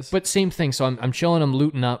you guys. But same thing. So I'm chilling. I'm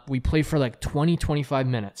looting up. We play for like 25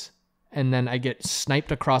 minutes, and then I get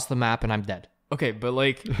sniped across the map, and I'm dead. Okay, but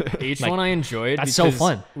like H1 I enjoyed. that's so because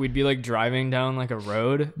fun. We'd be like driving down like a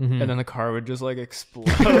road, Mhm. and then the car would just like explode,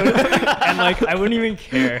 and like I wouldn't even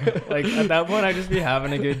care. Like at that point, I'd just be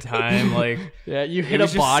having a good time. Like Yeah, you it hit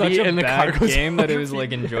was a just body, such a and the car bad goes. game that it was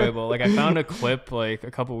like enjoyable. Like I found a clip like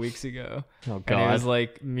a couple weeks ago, Oh and it was god.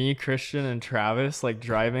 like me, Christian, and Travis like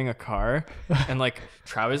driving a car, and like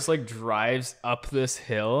Travis like drives up this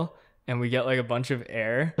hill. And we get like a bunch of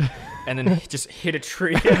air, and then just hit a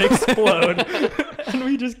tree and explode, and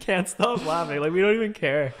we just can't stop laughing. Like we don't even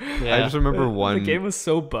care. I just remember one. The game was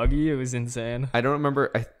so buggy; it was insane. I don't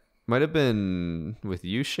remember. I might have been with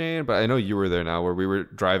you, Shane, but I know you were there now. Where we were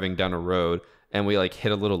driving down a road and we like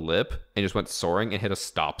hit a little lip and just went soaring and hit a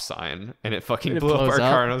stop sign, and it fucking It blew up blows our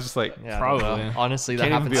up? car. And I was just like, Yeah, I don't know. Probably. Honestly, that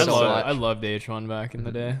Can't even happens be so upset. much. I loved H1 back in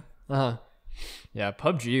the day. Uh-huh. Yeah,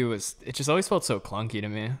 PUBG was. It just always felt so clunky to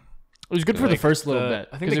me. It was good for Like, the first little the- bit I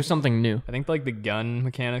think because the- there's something new. I think like the gun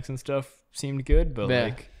mechanics and stuff seemed good, but Yeah.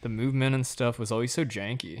 like the movement and stuff was always so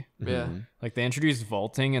janky. Yeah. mhm. Like they introduced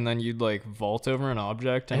vaulting, and then you'd like vault over an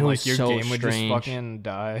object, and It like was your so game would just strange. fucking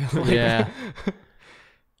die. Yeah.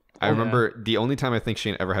 I Oh, remember the only time I think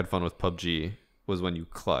Shane ever had fun with PUBG was when you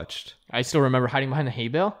clutched. I still remember hiding behind the hay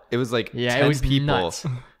bale. It was like Yeah, 10 it was people. nuts.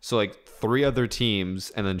 So like 3 other teams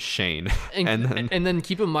and then Shane. And then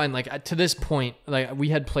keep in mind, like to this point, like we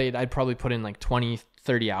had played, I'd probably put in like 20,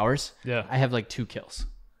 30 hours. Yeah. I have like 2 kills.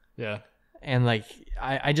 Yeah. And like,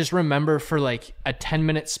 I just remember for like a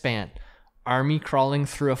 10-minute span, army crawling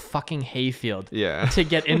through a fucking hayfield Yeah. to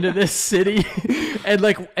get into this city. and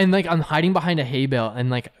like I'm hiding behind a hay bale, and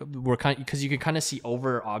like we're kind of, because you can kind of see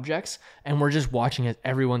over objects, and we're just watching as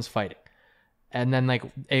everyone's fighting. And then like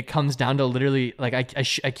it comes down to literally like I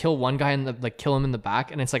kill one guy and like kill him in the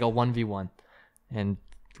back, and it's like a 1v1, and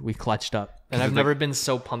we clutched up. And I've it's never been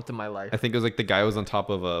so pumped in my life. I think it was like the guy was on top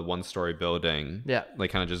of a 1-story building. Yeah.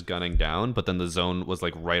 Like kind of just gunning down, but then the zone was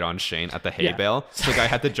like right on Shane at the hay Yeah. bale. So the guy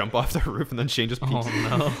had to jump off the roof and then Shane just peeked.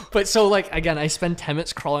 Oh no. But so like again, I spend 10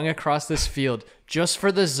 minutes crawling across this field just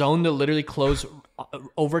for the zone to literally close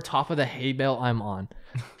over top of the hay bale I'm on.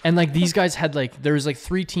 And like these guys had like there was like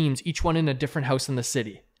 3 teams, each one in a different house in the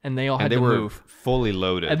city. and they all had And they to were move. fully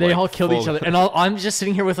loaded. And they like, all killed each full- other. And I'm just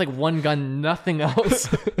sitting here with like one gun, nothing else.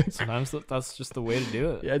 Sometimes that's just the way to do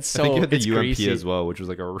it. Yeah, it's I so think you had the it's UMP greasy. as well, which was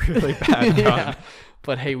like a really bad gun. Yeah.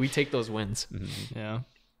 But hey, we take those wins. Yeah.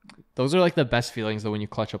 Those are like the best feelings though when you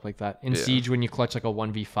clutch up like that. In Yeah. Siege, when you clutch like a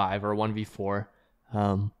 1v5 or a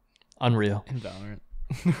 1v4, unreal. In Valorant.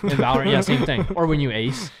 In Valorant, yeah, same thing. Or when you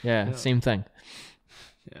ace, yeah. Same thing.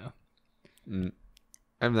 Yeah.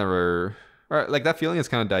 I've never, or like that feeling has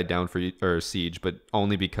kind of died down for Siege, but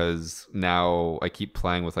only because now I keep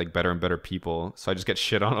playing with like better and better people, so I just get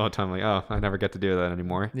shit on all the time. Like, oh, I never get to do that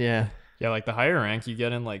anymore. Yeah. Yeah, like the higher rank you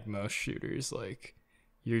get in like most shooters, like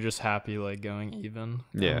you're just happy like going even.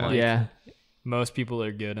 And, Yeah. like, Yeah. most people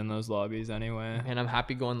are good in those lobbies anyway. And I'm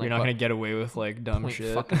happy going like You're not gonna get away with like dumb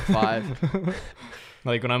shit. fucking 5.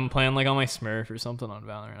 Like when I'm playing like on my Smurf or something on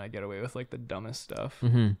Valorant, I get away with like the dumbest stuff.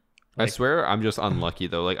 Mm-hmm. I swear I'm just unlucky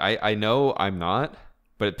though. Like I know I'm not,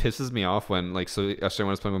 but it pisses me off when like, so yesterday when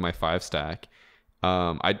I was playing with my 5 stack,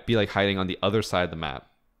 I'd be like hiding on the other side of the map,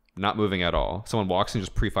 not moving at all. Someone walks and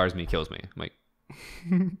just pre-fires me and kills me. I'm like,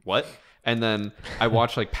 what? And then I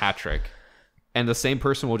watch like Patrick, and the same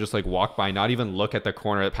person will just like walk by, not even look at the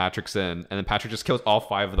corner that Patrick's in, and then Patrick just kills all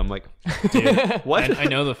 5 of them. Like, Dude, what? I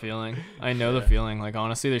know the feeling. I know the feeling. Like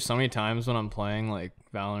honestly, there's so many times when I'm playing like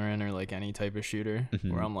Valorant or like any type of shooter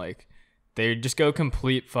where I'm like, they just go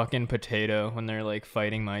complete fucking potato when they're like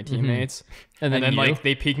fighting my teammates, And and then then you? like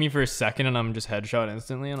they peek me for a second and I'm just headshot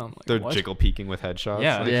instantly, and I'm like, They're what? jiggle peeking with headshots.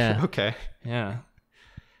 Yeah. Like, Yeah. Okay. Yeah.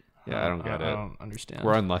 Yeah, I don't get I it. don't understand.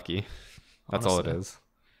 We're unlucky. That's all it Honestly. is.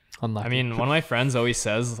 Unlucky. I mean, one of my friends always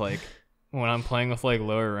says like when I'm playing with like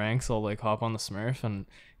lower ranks, I'll like hop on the Smurf and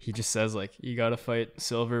he just says like you gotta fight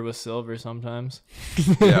silver with silver sometimes.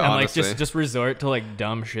 Yeah, And honestly. like just resort to like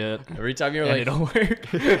dumb shit. every time you're And like, it'll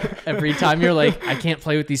work. every time you're like, I can't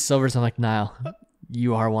play with these silvers. I'm like, Niall,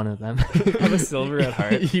 you are one of them. I'm a silver at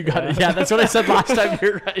heart. You got it. Yeah, that's what I said last time.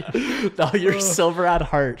 You're right. No, you're silver at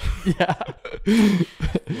heart. Yeah.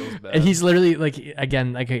 And he's literally like,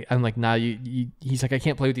 again, like I'm like, nah, he's like, I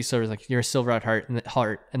can't play with these silvers. Like, you're a silver at heart,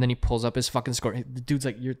 and then he pulls up his fucking score. The dude's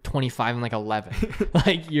like, you're 25 and like 11.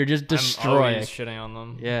 Like, you're just I'm destroying. always shitting on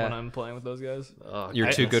them Yeah. when I'm playing with those guys.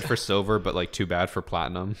 You're too good for silver, but like too bad for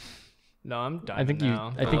platinum. No, I'm diamond I think you.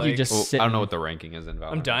 now. I but, think you like, just Well, sit. I don't know what the ranking is in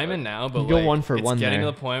Valorant. I'm diamond now, but You go like, one for it's one getting there.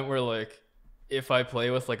 to the point where like if I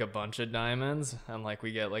play with like a bunch of diamonds and like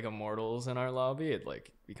we get like immortals in our lobby, it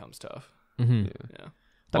like becomes tough. Mhm. Yeah.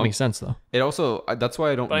 That makes sense though. It also that's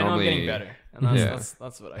why I don't But I know I'm normally getting better. And that's, Yeah.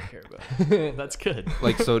 that's what I care about. That's good.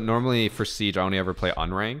 like. So normally for Siege, I only ever play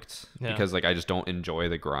unranked Yeah. because like I just don't enjoy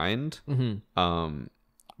the grind. Mm-hmm.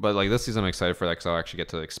 But like this season, I'm excited for that because I'll actually get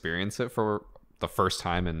to experience it for the first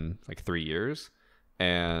time in like 3 years,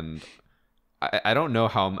 and I don't know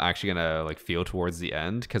how I'm actually gonna like feel towards the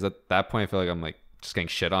end because at that point I feel like I'm like just getting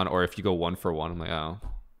shit on. Or if you go 1 for 1, I'm like, oh,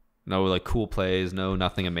 no like cool plays, no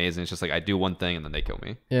nothing amazing. It's just like I do one thing and then they kill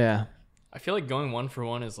me. Yeah. I feel like going 1 for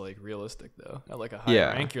 1 is like realistic though. At like a high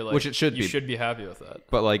Yeah, rank, you're like, which it should you be. should be happy with that.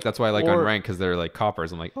 But like that's why I like Or- unranked because they're like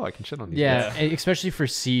coppers. I'm like, oh, I can shit on these. Yeah, guys. and especially for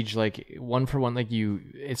Siege, like 1 for 1, like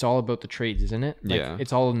it's all about the trades, isn't it? Like, Yeah.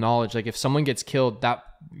 it's all knowledge. Like if someone gets killed, that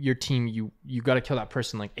your team, you got to kill that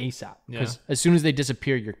person like ASAP. Because as soon as they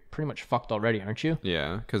disappear, you're pretty much fucked already, aren't you?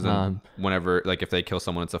 Yeah, because then whenever like if they kill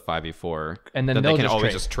someone, it's a 5v4, And then they they'll can just always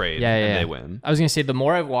trade. just trade. Yeah, yeah, and yeah. they win. I was gonna say the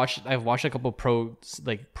more I've watched a couple pro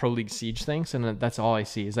league Siege things, and that's all I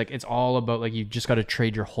see is like it's all about like you just got to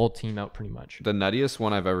trade your whole team out pretty much. The nuttiest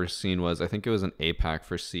one I've ever seen was I think it was an APAC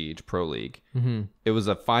for Siege Pro League. Mm-hmm. It was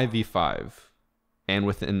a 5v5, and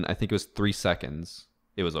within I think it was 3 seconds,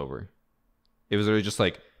 it was over. It was really just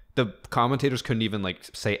like the commentators couldn't even like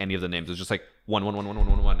say any of the names. It was just like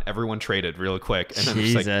 1-1-1-1-1-1-1. Everyone traded real quick, and then it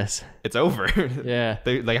was like Jesus. it's over. Yeah.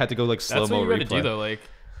 they had to go like slow That's what mo you gotta replay. do though. Like,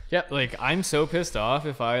 Yep. like I'm so pissed off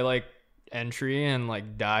if I like entry and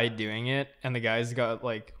like die doing it, and the guy's got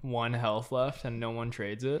like 1 health left and no one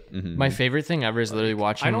trades it. My favorite thing ever is literally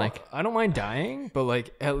watching I don't mind dying, but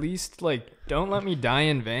like at least like don't let me die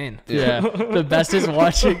in vain. Yeah, the best is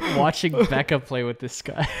watching Becca play with this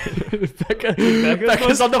guy.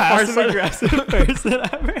 Becca's on the far side. aggressive person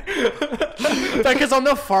ever. Becca's on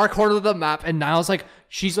the far corner of the map, and Niall's like,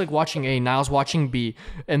 she's like watching A, Niall's watching B,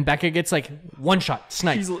 and Becca gets like one shot,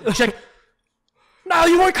 snipe. She's like, Niall,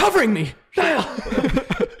 you weren't covering me. Niall,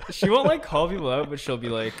 She won't like call people out, but she'll be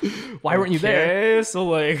like, why weren't you there? "Okay, so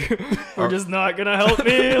like we're just not gonna help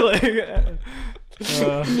me." Like,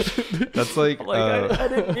 That's like, I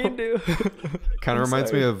didn't mean to. kind of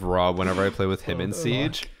reminds me of Rob whenever I play with him in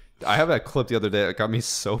Siege. I have that clip the other day that got me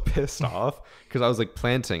so pissed off because I was like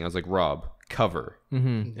planting. I was like, Rob, cover.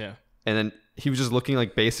 Yeah. and then he was just looking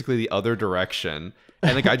like basically the other direction.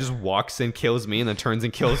 And the guy just walks in, kills me, and then turns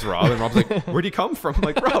and kills Rob. And Rob's like, "Where'd he come from?" I'm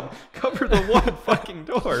like, "Rob, cover the one fucking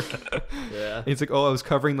door." Yeah. And he's like, "Oh, I was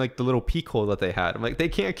covering like the little peek hole that they had." I'm like, "They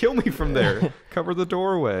can't kill me from there. Cover the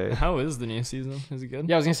doorway." How is the new season? Is it good?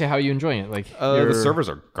 Yeah, I was gonna say, how are you enjoying it? Like, The servers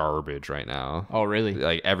are garbage right now. Oh, really?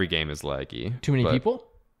 Like every game is laggy. Too many but- people?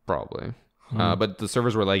 Probably. But the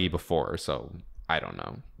servers were laggy before, so I don't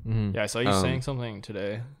know. Yeah, I saw you saying something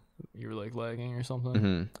today. You were like lagging or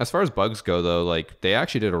something. As far as bugs go, though, like they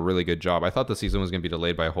actually did a really good job. I thought the season was going to be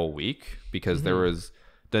delayed by a whole week because there was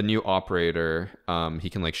the new operator. He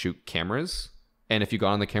can like shoot cameras, and if you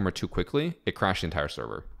got on the camera too quickly, it crashed the entire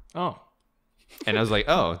server. Oh, And I was like,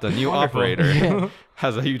 "Oh, the new operator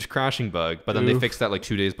has a huge crashing bug." But then they fixed that like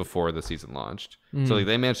 2 days before the season launched. So like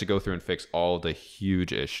they managed to go through and fix all the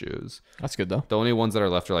huge issues. That's good though. The only ones that are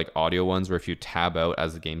left are like audio ones, where if you tab out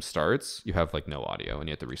as the game starts, you have like no audio and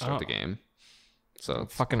you have to restart the game. So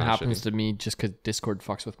it's Fucking kinda happens shitty. to me just because Discord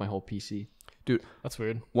fucks with my whole PC. Dude. that's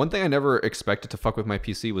weird. One thing I never expected to fuck with my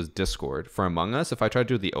PC was Discord. For Among Us, if I try to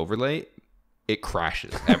do the overlay, it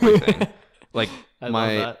crashes everything. Like I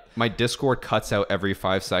love my that. Discord cuts out every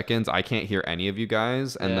 5 seconds. I can't hear any of you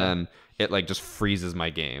guys, and Yeah. then it like just freezes my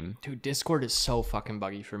game. Dude, Discord is so fucking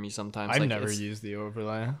buggy for me sometimes. I've Like, never it's- used the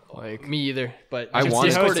overlay. Like, Me either, but I just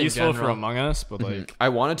want- see how Discord it's in useful for general. Among Us, but like, I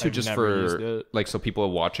wanted to I've just never used for it. like so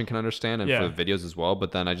people watching can understand and Yeah. for the videos as well.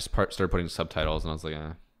 But then I just started putting subtitles, and I was like,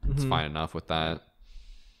 it's fine enough with that.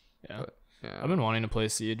 yeah. But, yeah. I've been wanting to play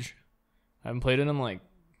Siege. I haven't played it in like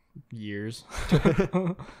years. But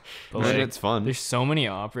And like, it's fun. there's so many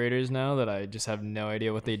operators now that I just have no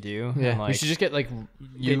idea what they do. Yeah, And, we like, should just get like they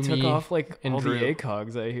you, took me, off like and all Drew. the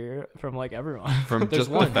ACOGs I hear from like everyone. From There's just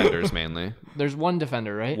one. defenders mainly. There's one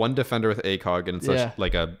defender, right? One defender with ACOG and it's Yeah.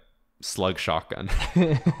 like a slug shotgun.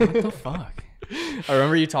 What the fuck? I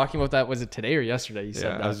remember you talking about that. Was it today or yesterday? You said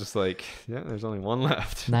Yeah, that. I was just like, yeah, there's only one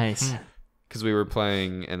left. Nice. Because we were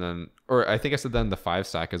playing, and then, or I think I said that in the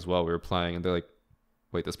 5-stack as well. We were playing, and they're like,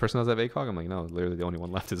 wait, this person has that ACOG? I'm like, no, literally the only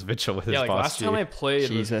one left is Vigil with his Yeah, like boss last time I played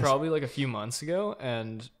Jesus. was probably like a few months ago,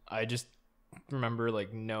 and I just remember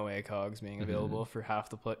like no ACOGs being available for half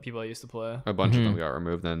the people I used to play. A bunch of them got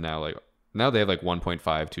removed, and now they have like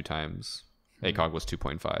 1.5 2 times. ACOG was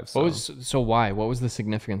 2.5. So Why? What was the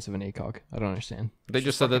significance of an ACOG? I don't understand. they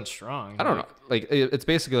just said Fucking that, strong. I don't know. Like, it's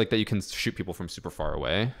basically like that you can shoot people from super far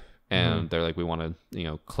away. And they're like, we want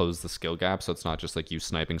to, close the skill gap. So it's not just like you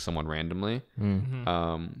sniping someone randomly.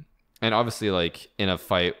 And obviously, like in a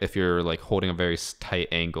fight, if you're like holding a very tight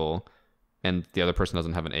angle and the other person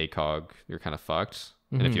doesn't have an ACOG, you're kind of fucked.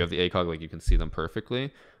 And if you have the ACOG, like you can see them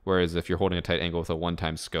perfectly. Whereas if you're holding a tight angle with a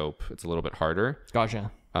one-time scope, it's a little bit harder.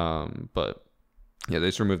 Gotcha. But yeah, they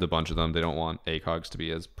just removed a bunch of them. They don't want ACOGs to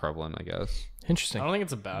be as prevalent, I guess. I Interesting. don't think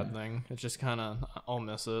it's a bad thing. It's just kind of I'll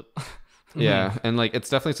miss it. Yeah, and like it's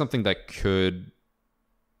definitely something that could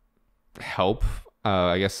help,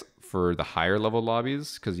 I guess, for the higher level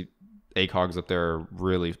lobbies, because ACOGs up there are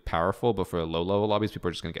really powerful, but for the low level lobbies, people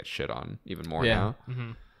are just gonna get shit on even more Yeah.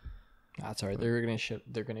 now. That's all right. They're gonna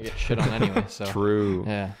get shit on anyway. So True.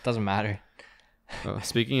 yeah, doesn't matter.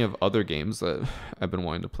 Speaking of other games that I've been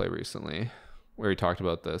wanting to play recently, we already talked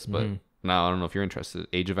about this, but now I don't know if you're interested.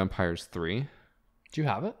 Age of Empires 3. Do you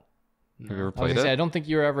have it? Have you ever I was played gonna say, I it? don't think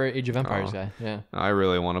you were ever an Age of Empires Oh. guy. Yeah. I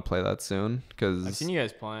really want to play that soon because I've seen you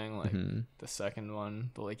guys playing like the second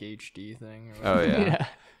one, the like HD thing. Or oh yeah. Yeah.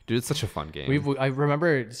 Dude, it's such a fun game. I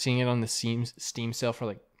remember seeing it on the Steam sale for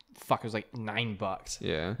like it was like $9,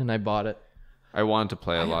 Yeah, and I bought it. I wanted to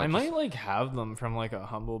play a lot. I might like have them from like a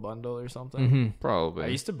Humble Bundle or something. Mm-hmm. Probably. I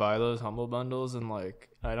used to buy those Humble Bundles and like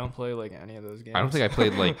I don't play like any of those games. I don't think I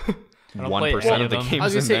played like don't 1% play any of the of them. games I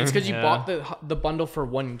was gonna in say there. it's because you Yeah. bought the bundle for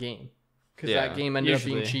one game, because Yeah. that game ended up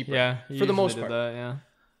Usually. being cheaper. Yeah, for the most usually part. did that, yeah,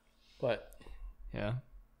 But yeah.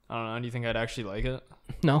 I don't know. Do you think I'd actually like it?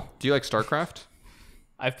 no, Do you like StarCraft?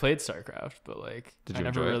 I've played StarCraft, but like Did I you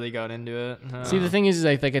never enjoy it? really got into it. No. see the thing is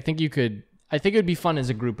I think you could. I think it would be fun as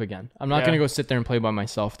a group again. I'm not Yeah. gonna go sit there and play by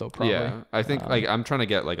myself though. Probably. Yeah, I think like I'm trying to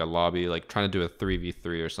get like a lobby, like trying to do a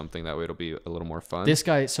 3v3 or something. That way it'll be a little more fun. This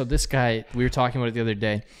guy, we were talking about it the other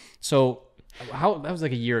day. So that was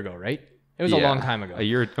like a year ago, right? It was a Yeah, long time ago. a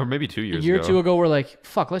year or maybe 2 years A year ago. or two ago, we're like,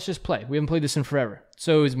 fuck, let's just play. We haven't played this in forever.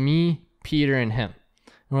 So it was me, Peter, and him.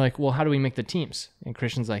 And we're like, well, how do we make the teams? And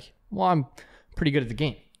Christian's like, well, I'm pretty good at the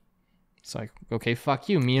game. It's like, okay, fuck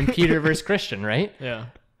you. Me and Peter versus Christian, right? Yeah.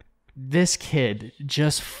 This kid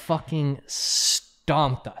just fucking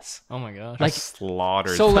stomped us. Oh my gosh. Like,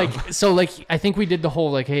 slaughtered. So them. like I think we did the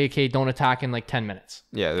whole like, hey, okay, don't attack in like 10 minutes.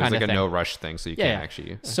 Yeah, there's kinda like a thing. no rush thing, so you can't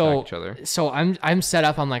actually attack each other. So I'm set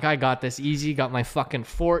up. I'm like, I got this easy. Got my fucking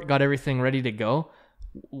fort. Got everything ready to go.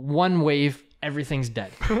 One wave, everything's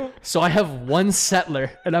dead. So I have one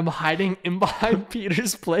settler, and I'm hiding in behind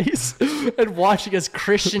Peter's place and watching as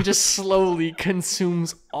Christian just slowly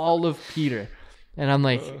consumes all of Peter. And I'm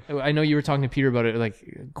like, I know you were talking to Peter about it, like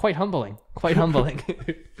quite humbling.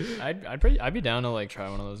 I'd be down to like try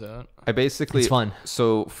one of those out. I basically It's fun.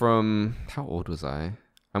 So from how old was I?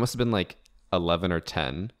 I must have been like 11 or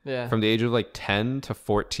 10. Yeah. From the age of like 10 to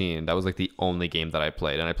 14, that was like the only game that I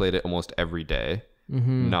played, and I played it almost every day,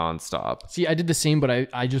 nonstop. See, I did the same, but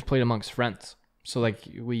I just played amongst friends. So like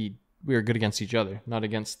we were good against each other, not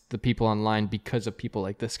against the people online because of people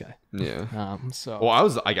like this guy. Yeah. So. Well, I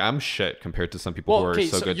was like, I'm shit compared to some people Well, who are okay,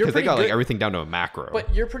 so so good you're because they got pretty like good- everything down to a macro.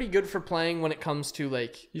 But you're pretty good for playing when it comes to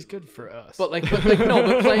like. He's good for us. But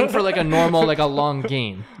playing for like a normal, like a long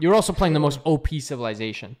game. You're also playing the most OP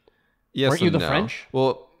civilization. yes, weren't you and the no. French?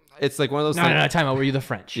 Well, it's like one of those No, things. time out. Were you the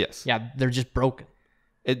French? Yes. Yeah, they're just broken.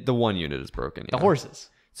 The one unit is broken. The yeah. horses.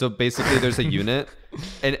 So basically, there's a unit,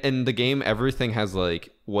 and in the game, everything has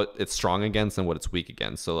like what it's strong against and what it's weak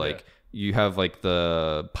against. So like you have like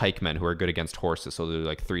the pikemen who are good against horses, so they're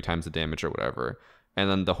like 3 times the damage or whatever. And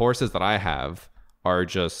then the horses that I have are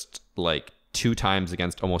just like 2 times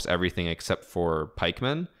against almost everything except for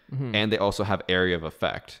pikemen, and they also have area of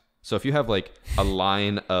effect. So if you have like a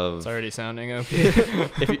line of it's already sounding OP.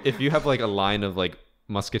 if you have like a line of like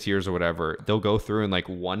musketeers or whatever, they'll go through in like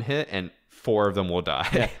one hit and 4 of them will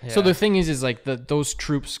die. So the thing is like those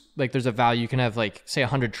troops, like there's a value. You can have like say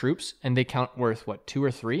 100 troops, and they count worth what 2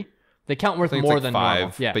 or 3. They count worth I think it's more like than 5,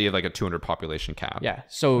 normal. Yeah. but you have like a 200 population cap. Yeah.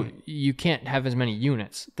 So you can't have as many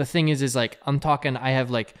units. The thing is like I'm talking. I have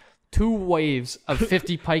like 2 waves of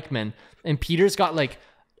 50 pikemen, and Peter's got like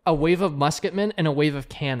a wave of musketmen and a wave of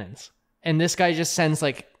cannons. And this guy just sends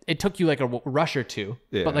like it took you like a rush or 2,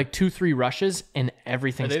 Yeah. but like 2-3 rushes and Are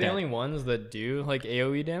everything's they the dead. only ones that do like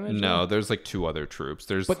AoE damage? No, there's like 2 other troops.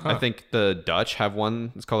 I think the Dutch have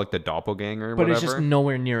one. It's called like the Doppelganger or but whatever. it's just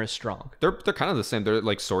nowhere near as strong. They're kind of the same. They're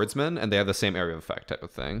like swordsmen, and they have the same area of effect type of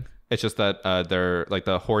thing. It's just that they're like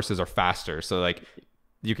the horses are faster, so like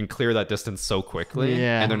you can clear that distance so quickly,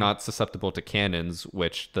 Yeah. and they're not susceptible to cannons,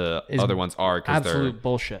 which the Is other ones are because Absolute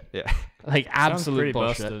bullshit. they're yeah. Like Sounds absolute pretty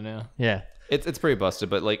bullshit. busted. Yeah. Yeah. It's pretty busted,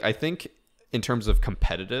 but like I think in terms of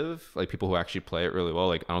competitive, like people who actually play it really well,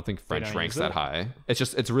 like I don't think French don't ranks use that it? high.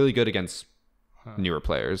 It's really good against newer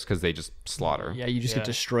players because they just slaughter. Yeah, you just Yeah. get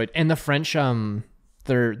destroyed. And the French,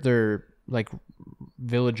 they're like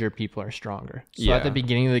villager people are stronger. So at the Yeah.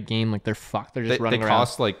 beginning of the game, like they're fucked. They're just They running around.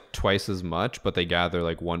 cost like twice as much, but they gather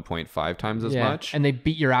like 1.5 times as much. And they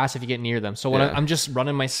beat your ass if you get near them. So when Yeah. I'm just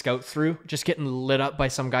running my scout through, just getting lit up by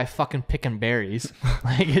some guy fucking picking berries.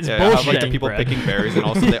 Like it's Yeah, I have bullshit. like the people bread. picking berries, and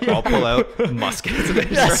also they all pull out muskets. And they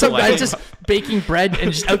Yeah, start some guy lighting just up. baking bread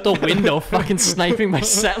and just out the window fucking sniping my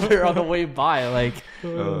settler on the way by. Like,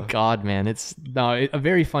 God, man, it's a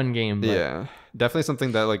very fun game. But Yeah, definitely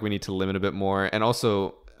something that like we need to limit a bit more. And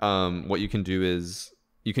also, what you can do is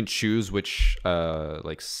you can choose which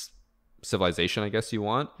civilization I guess you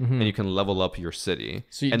want, and you can level up your city.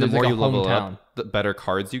 So and the there's more like a you level hometown. up, the better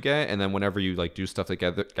cards you get. And then whenever you like do stuff that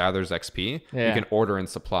gathers XP, Yeah. you can order in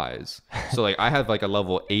supplies. So like I have like a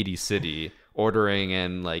level 80 city ordering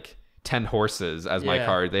in like 10 horses as my Yeah.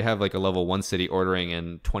 card. They have like a level 1 city ordering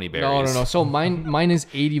in 20 berries. No. So mine is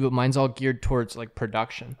 80, but mine's all geared towards like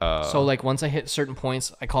production. So like once I hit certain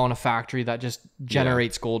points, I call in a factory that just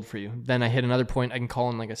generates gold for you. Then I hit another point, I can call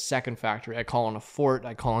in like a second factory. I call in a fort.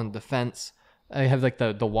 I call in defense. I have like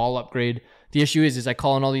the wall upgrade. The issue is I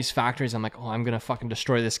call in all these factories. I'm like, oh, I'm gonna fucking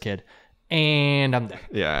destroy this kid, and I'm dead.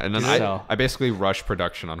 Yeah, and then So- I basically rush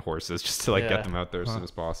production on horses just to like Yeah. get them out there as soon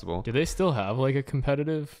as possible. Do they still have like a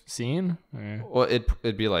competitive scene? Or? Well,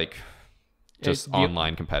 it'd be like just the-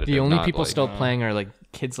 online competitive. The only not, people like- still playing are like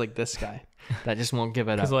kids like this guy that just won't give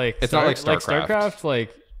it up. Because like It's not like StarCraft. StarCraft,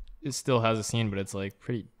 like it still has a scene, but it's like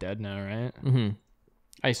pretty dead now, right?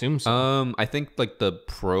 I assume so. I think like the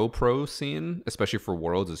pro scene, especially for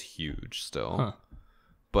Worlds, is huge still. Huh.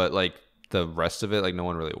 But like the rest of it, like no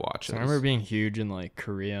one really watches. I remember being huge in like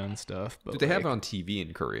Korea and stuff. But Dude, they have like, it on TV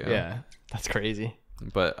in Korea. Yeah. That's crazy.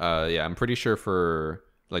 But yeah, I'm pretty sure for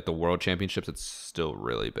like the World Championships, it's still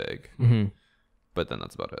really big. But then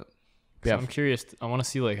that's about it. So I'm curious. I want to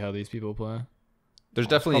see like how these people play. There's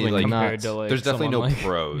definitely Probably like not. Compared to, like, there's definitely no someone like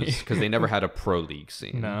pros me. because they never had a pro league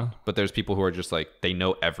scene. No. But there's people who are just like they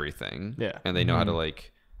know everything. Yeah. And they know how to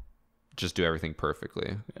like just do everything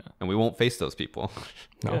perfectly. Yeah. And we won't face those people.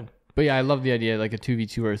 No. Good. But yeah, I love the idea, like a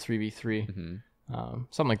 2v2 or a 3v3.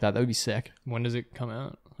 Something like that. That would be sick. When does it come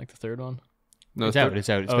out? Like the third one? No, It's out. It's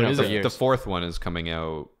out. It's Oh, been it out is for out. years. the fourth one is coming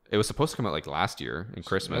out. It was supposed to come out like last year in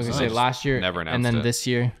Christmas. I was and gonna they say just last year, never announced and then it. this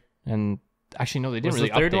year, and actually no, they didn't Was really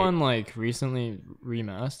the third update. one like recently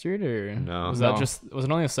remastered, or No. was that No. just was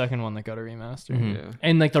it only the second one that got a remaster? Yeah.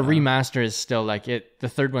 And like the remaster is still like it. The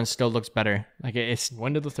third one still looks better. Like it's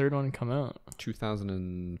When did the third one come out?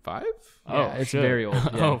 2005. Yeah, it's shit. very old, yeah.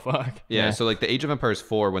 Oh fuck. Yeah, Yeah. so like the Age of Empires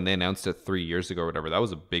 4, when they announced it 3 years ago or whatever, that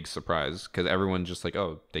was a big surprise because everyone just like,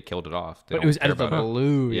 oh, they killed it off. They but don't it was care out of the about it.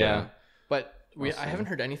 blue. Yeah. Yeah. But I haven't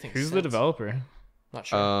heard anything. Who's the since. developer? Not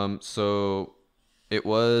sure. So it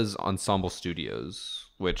was Ensemble Studios,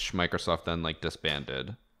 which Microsoft then like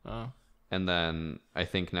disbanded, Oh. and then I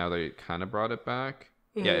think now they kind of brought it back.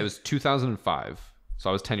 Yeah, it was 2005. So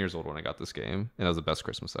I was 10 years old when I got this game, and it was the best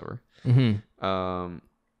Christmas ever.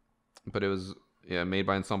 But it was made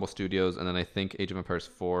by Ensemble Studios, and then I think Age of Empires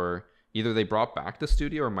 4, either they brought back the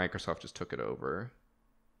studio or Microsoft just took it over.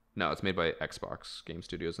 No, it's made by Xbox Game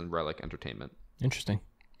Studios and Relic Entertainment. Interesting.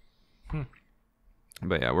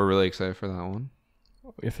 But yeah, we're really excited for that one.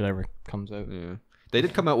 If it ever comes out. Yeah. They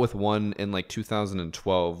did come out with one in like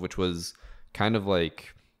 2012, which was kind of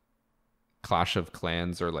like Clash of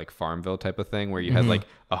Clans or like Farmville type of thing, where you had like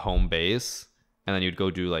a home base and then you'd go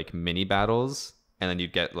do like mini battles and then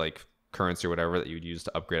you'd get like currency or whatever that you'd use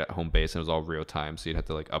to upgrade at home base, and it was all real time, so you'd have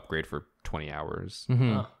to like upgrade for 20 hours.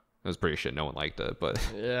 Oh. It was pretty shit. No one liked it, but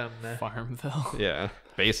Yeah, Farmville. yeah,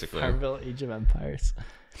 basically. Farmville, Age of Empires.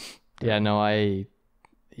 Yeah, no, I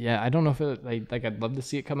don't know if it like I'd love to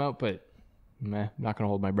see it come out, but meh, not gonna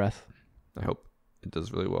hold my breath. I hope it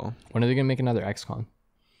does really well. When are they gonna make another XCOM?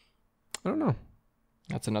 I don't know.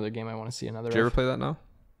 That's another game I want to see another. Did you ever of. play that now?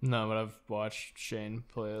 No, but I've watched Shane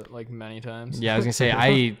play it like many times. Yeah, I was gonna say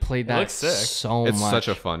I played that looks sick. so It's much. such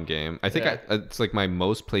a fun game. I think Yeah. it's like my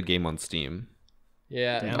most played game on Steam.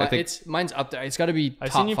 Yeah, Damn. I think- it's mine's up there. It's got to be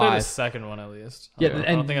I've top seen you play the 5. second one at least. Yeah, I don't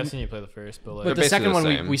and- think I've seen you play the first, but like But They're the second basically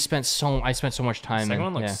one the same. I spent so much time. second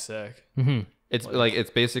in. one looks sick. Yeah. It's like it's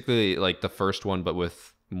basically like the first one, but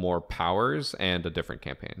with more powers and a different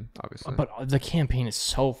campaign, obviously. But the campaign is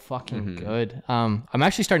so fucking good. I'm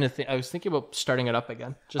actually starting to think. I was thinking about starting it up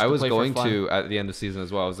again. Just I to was play for going fun. to at the end of season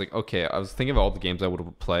as well. I was like, okay, I was thinking of all the games I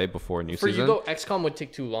would play before new For season. you though, XCOM would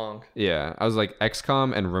take too long. Yeah, I was like,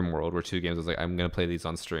 XCOM and RimWorld were 2 games. I was like, I'm gonna play these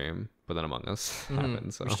on stream, but then Among Us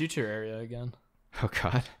happened. So, We should do Terraria again. oh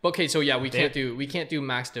god, Okay, so yeah, we can't do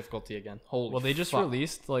max difficulty again. Holy. Well, they just fuck.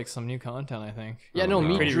 released like some new content, I think. Yeah, no,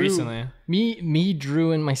 me, Pretty Drew, recently. Me,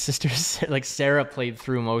 Drew, and my sister, like Sarah, played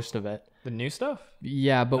through most of it. The new stuff.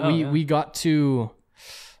 Yeah, but Oh, we got to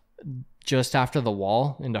just after the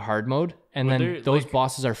wall into hard mode, and Were then there, those like-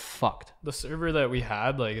 bosses are fucked. The server that we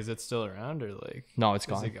had, like, is it still around or like No, it's Is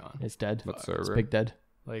gone. it gone? It's dead. what It's server? big dead.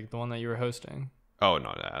 like the one that you were hosting? Oh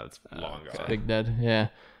no, that's long okay. gone. Big dead. Yeah.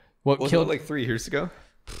 What Was killed? it like 3 years ago?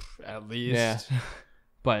 At least. Yeah.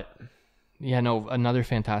 But yeah, no, another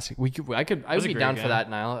fantastic. I would was a be great down for game. that,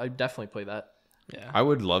 Niall. I'd definitely play that. Yeah. I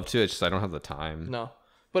would love to. It's just I don't have the time. No,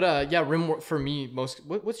 but yeah, RimWorld for me most.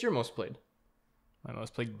 What's your most played? My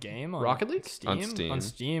most played game on Rocket League? Steam? On Steam. On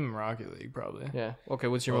Steam, Rocket League probably. Yeah. Okay.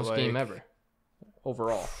 What's your Or, most game like- ever?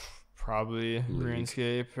 Overall. Probably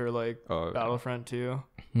RuneScape or like Oh, Battlefront 2,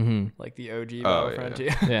 Mm-hmm. like the OG Oh, Battlefront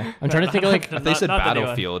yeah. 2. Yeah. I'm trying to think of like. They said Not the new one.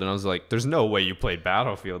 Battlefield, and I was like, "There's no way you played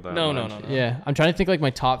Battlefield that No, much." no. Yeah, I'm trying to think like my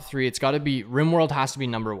top 3. It's got to be RimWorld has to be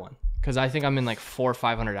number 1 because I think I'm in like 400 or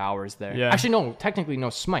 500 hours there. Yeah. Actually, no. Technically, no.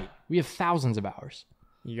 Smite. We have thousands of hours,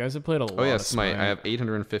 You guys have played a lot. Oh yeah, of Smite. I have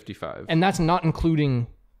 855. and that's not including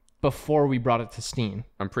before we brought it to Steam.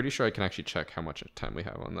 I'm pretty sure I can actually check how much time we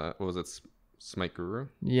have on that. What was it? Smite Guru?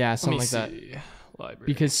 Yeah, Let something me like that. see. Library.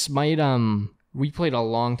 Because Smite, we played a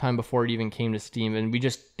long time before it even came to Steam, and we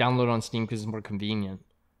just download on Steam because it's more convenient.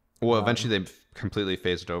 Well, eventually they completely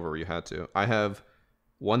phased it over where you had to. I have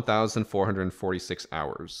 1,446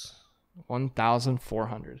 hours.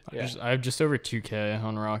 1,400. Yeah. I have just over 2K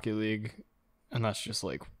on Rocket League, and that's just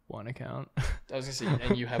like one account. I was gonna say,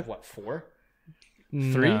 and you have what 4?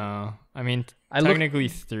 3? No, I mean I look- technically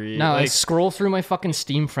 3. Now I like, scroll through my fucking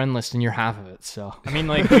Steam friend list, and you're half of it. So I mean,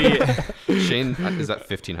 like we Shane is at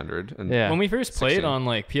 1,500. And yeah, when we first played 16. on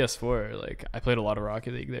like PS4, like I played a lot of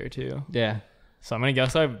Rocket League there too. yeah, So I'm gonna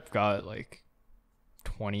guess I've got like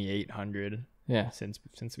 2,800 yeah. since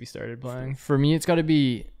we started playing. For me, it's got to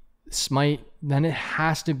be Smite. Then it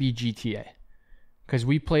has to be GTA, because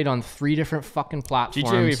we played on 3 different fucking platforms.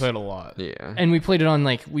 GTA we played a lot. yeah. and we played it on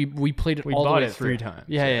like we played it We all the bought way it through. 3 times.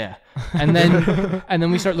 Yeah. And then and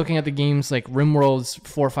then we start looking at the games like RimWorld's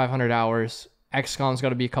 400 or 500 hours. XCOM's got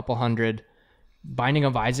to be a couple hundred. Binding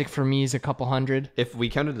of Isaac for me is a couple hundred If we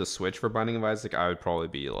counted the Switch for Binding of Isaac, I would probably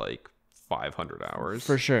be like 500 hours.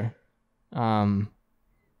 for sure. Oh,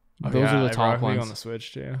 Those yeah, are the top Rocket League ones. on the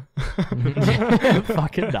Switch too.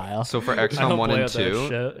 Fucking dial. So for I XCOM don't 1 play and with that 2,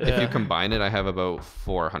 shit. if you Yeah. combine it, I have about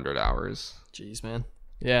 400 hours. Jeez, man.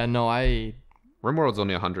 Yeah, no, I RimWorld's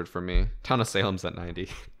only 100 for me. Town of Salem's at 90.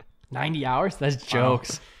 90 hours. That's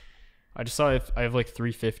jokes. I just saw I have like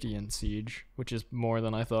 350 in Siege, which is more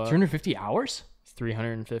than I thought. 350 hours.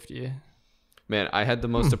 350. Man, I had the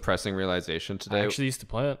most depressing realization I today. actually used to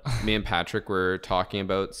play it. Me and Patrick were talking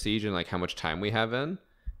about Siege and like how much time we have in.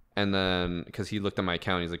 And then, because he looked at my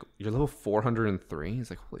account, he's like, "You're level 403?" He's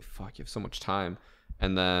like, "Holy fuck, you have so much time."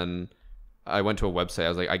 And then I went to a website. I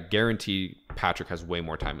was like, I guarantee Patrick has way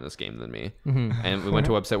more time in this game than me. And we went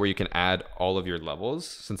to a website where you can add all of your levels,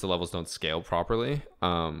 since the levels don't scale properly,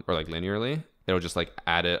 or like linearly. It'll just like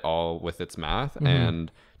add it all with its math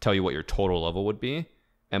and tell you what your total level would be.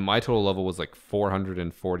 And my total level was like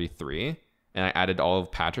 443. And I added all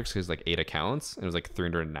of Patrick's because like 8 accounts. And it was like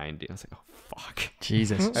 390. I was like, oh, fuck.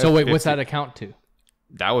 Jesus. So wait, what's 50. that account to?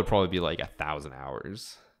 That would probably be like 1,000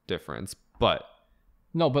 hours difference. But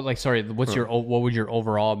No, but like, sorry, what would your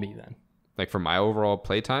overall be then? like for my overall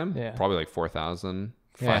playtime, Yeah. probably like 4,000,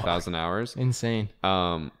 Yeah. 5,000 hours. Insane.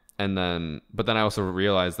 But then I also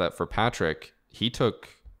realized that for Patrick, he took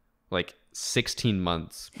like 16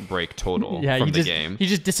 months break total Yeah, from he the just game. he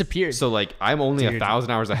just disappeared. So like I'm only Dude. 1,000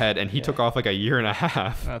 hours ahead, and he took off like a year and a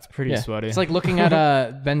half. That's pretty sweaty. It's like looking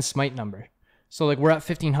at Ben's Smite number. So like we're at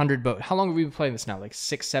 1,500, but how long have we been playing this now? Like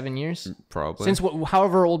 6-7 years? Probably. Since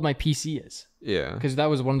however old my PC is, Yeah. because that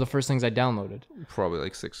was one of the first things I downloaded. Probably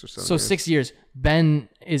like 6 or 7. So 6 years. Ben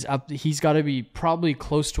is up. He's got to be probably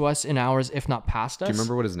close to us in hours, if not past us. Do you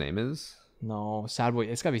remember what his name is? No, Sadboy.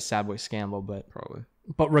 It's got to be Sadboy Scamble, Probably.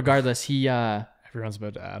 but regardless, he Everyone's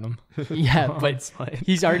about to add him. yeah, but It's like-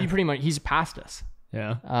 he's already pretty much he's past us.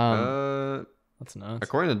 Yeah. That's Nuts.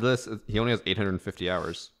 according to this, he only has 850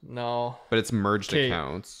 hours, No. but it's merged 'Kay.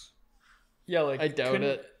 accounts. Yeah, like I doubt couldn't-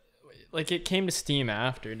 it. Like it came to Steam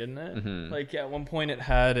after, didn't it? Mm-hmm. Like at one point it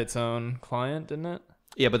had its own client, didn't it?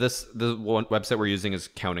 Yeah, but the one website we're using is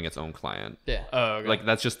counting its own client. Yeah. Oh, okay. Like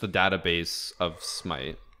that's just the database of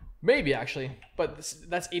Smite, Maybe actually, but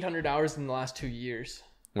that's 800 hours in the last 2 years.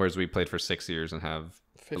 whereas we played for 6 years and have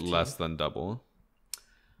 15. less than double.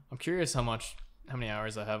 I'm curious how many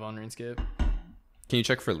hours I have on RuneScape. Can you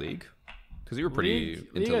check for League? Because you were pretty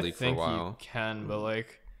into I League for a think while. You can, but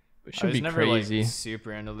like It I should was be never crazy. like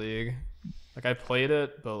super into League. Like I played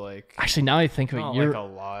it, but like Actually, now I think of it, not your like a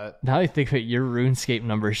lot. now I think of it, your RuneScape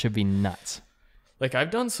number should be nuts. Like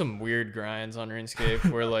I've done some weird grinds on RuneScape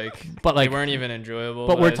where like But, like- they weren't even enjoyable.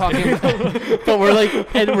 But we're I- talking, but we're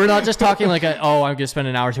like, and we're not just talking like I'm gonna spend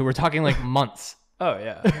an hour or two. We're talking like months. Oh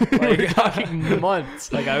yeah. We're Like talking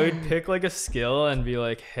months. like I would pick like a skill and be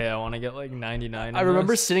like, hey, I want to get like 99. I in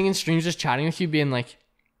remember this. sitting in streams just chatting with you, being like,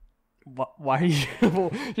 "Why are you?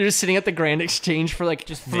 You're just sitting at the Grand Exchange for like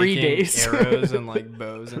just 3 making days, arrows and like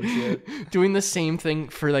bows and shit. doing the same thing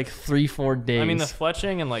for like 3-4 days." I mean, the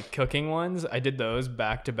fletching and like cooking ones, I did those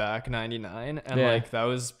back to back 99, and Yeah. like that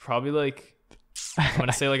was probably like I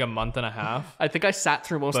want to say like a month and a half. I think I sat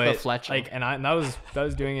through most But of the fletching. like, and that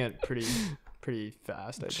was doing it pretty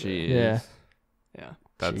fast. I'd say. Jeez. Yeah. Yeah.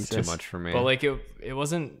 That's too Jesus. much for me. But like it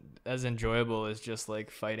wasn't as enjoyable as just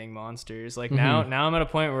like fighting monsters. Like Mm-hmm. now I'm at a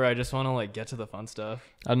point where I just want to like get to the fun stuff.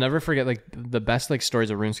 I'll never forget like the best like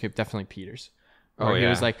stories of RuneScape. Definitely Peter's. Oh, Where he yeah.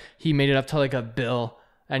 was like he made it up to like a bill,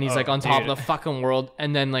 and he's Oh, like on top dude. of the fucking world,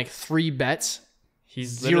 and then like 3 bets.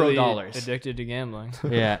 He's $0. literally addicted to gambling.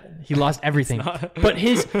 Yeah, he lost everything. not- But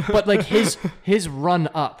his run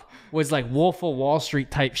up was like Wolf of Wall Street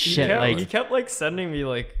type shit. He kept like sending me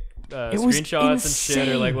like It was screenshots and shit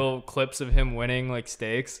or like insane. little clips of him winning like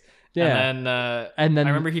stakes. Yeah. And then And I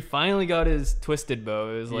remember he finally got his twisted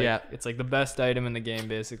bow. It was like Yeah. it's like the best item in the game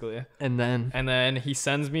basically. and then And then he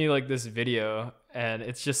sends me like this video and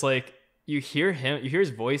it's just like you hear his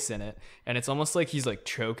voice in it and it's almost like he's like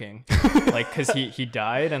choking. Like cuz he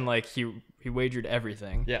died and like he wagered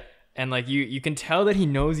everything. yeah. And like you can tell that he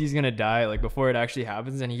knows he's gonna die like before it actually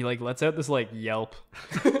happens, and he like lets out this like yelp,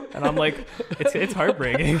 and I'm like, it's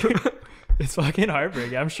heartbreaking. It's fucking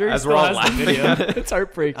heartbreaking. I'm sure he As still we're all has the laughing video. at it. It's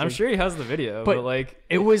heartbreaking. I'm sure he has the video, But but like,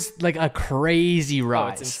 it was like a crazy oh,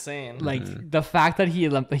 rise. it's insane. Like the fact that he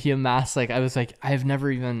amassed, like I was like, I have never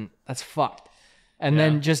even. That's fucked. And Yeah.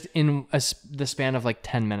 then just in the span of like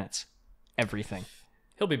 10 minutes, everything.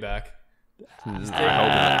 He'll be back.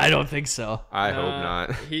 I don't think so. I hope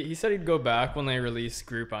not. He said he'd go back when they release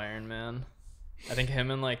Group Iron Man. I think him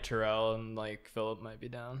and like Terrell and like Philip might be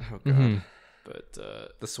down. Oh, God. But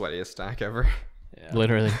The sweatiest stack ever. yeah.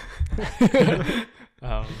 Literally.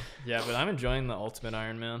 Yeah, but I'm enjoying the Ultimate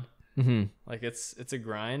Iron Man. Mm-hmm. Like it's a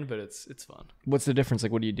grind, but it's fun. What's the difference?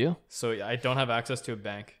 Like, what do you do? So I don't have access to a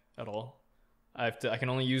bank at all. I can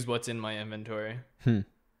only use what's in my inventory.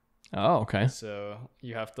 Oh, okay. So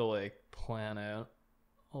you have to like plan out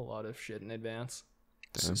a lot of shit in advance.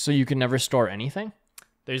 So you can never store anything?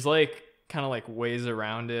 There's like kind of like ways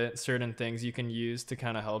around it, certain things you can use to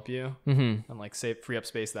kind of help you Mm-hmm. and like free up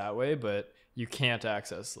space that way, but you can't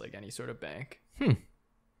access like any sort of bank.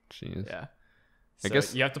 Jeez. Yeah. I So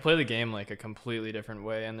guess- you have to play the game like a completely different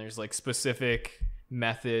way, and there's like specific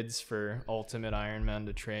methods for Ultimate Iron Man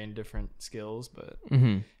to train different skills, but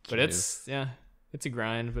Mm-hmm. it's it's a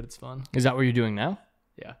grind, but it's fun. Is that what you're doing now?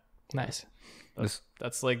 Yeah. Nice.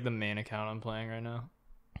 That's like the main account I'm playing right now.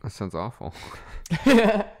 That sounds awful.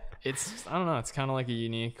 It's I don't know, it's kind of like a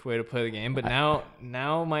unique way to play the game, but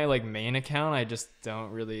now my like main account I just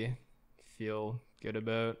don't really feel good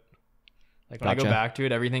about. Like when I go Gotcha. back to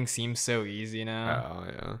it, everything seems so easy now.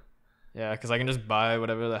 Oh yeah. Yeah, because I can just buy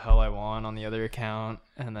whatever the hell I want on the other account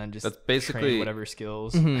and then just That's basically train whatever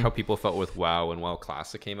skills. Mm-hmm. how people felt with WoW when WoW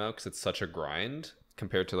Classic came out, because it's such a grind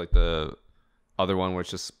compared to like the other one, which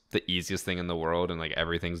is just the easiest thing in the world and like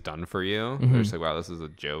everything's done for you. They're just like, wow, this is a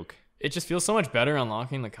joke. It just feels so much better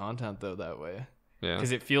unlocking the content though that way. Yeah.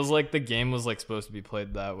 Because it feels like the game was like supposed to be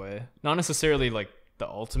played that way. Not necessarily like the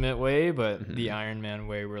ultimate way, but the Iron Man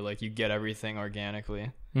way where like you get everything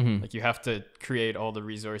organically. Mm-hmm. Like you have to create all the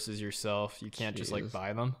resources yourself. You can't just like Jeez.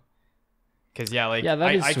 buy them. Because yeah, like Yeah,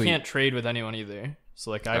 that is I sweet. can't trade with anyone either. So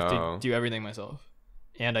like I have Oh. to do everything myself.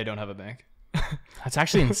 And I don't have a bank. That's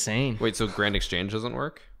actually insane. Wait, so Grand Exchange doesn't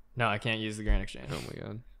work? No, I can't use the Grand Exchange. Oh my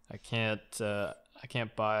god. I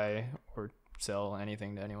can't buy or sell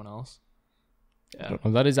anything to anyone else. Yeah.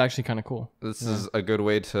 Well, that is actually kind of cool. This is a good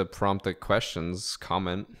way to prompt the questions.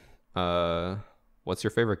 Comment. What's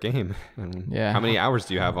your favorite game? And Yeah. how many hours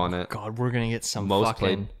do you have on it? God, we're gonna get some Most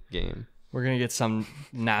fucking. played game. We're gonna get some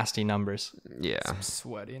nasty numbers, Yeah.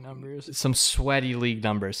 Sweaty numbers. some sweaty league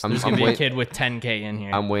numbers. I'm- There's gonna I'm be a wait- kid with 10K in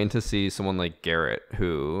here. I'm waiting to see someone like Garrett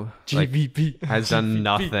who like, GVP has done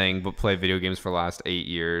nothing but play video games for the last 8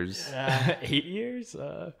 years. 8 years?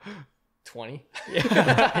 20.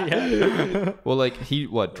 Well, like he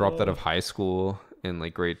dropped out of high school in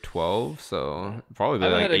like grade 12, so probably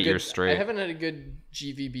been like 8 years straight. I haven't had a good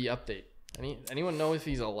GVB update. Anyone know if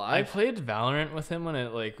he's I alive? played Valorant with him when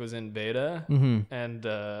it like was in beta, Mm-hmm. and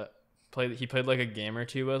he played like a game or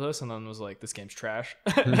two with us, and then was like, "This game's trash,"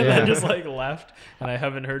 and then just like left, and I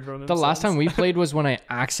haven't heard from him. The last since. time we played was when I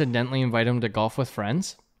accidentally invited him to golf with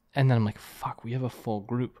friends, and then I'm like, "Fuck, we have a full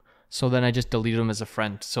group." So then I just deleted him as a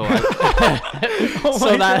friend, so so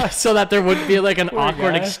that there wouldn't be like an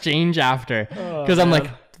awkward guy. exchange after, because I'm like,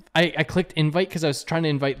 I clicked invite because I was trying to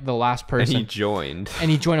invite the last and person, he joined. and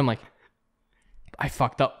he joined. I'm like, I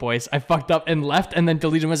fucked up, boys. I fucked up and left, and then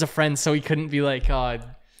deleted him as a friend, so he couldn't be like,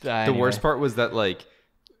 The worst part was that like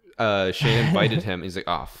Shane invited him. He's like,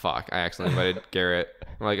 oh fuck, I accidentally invited Garrett.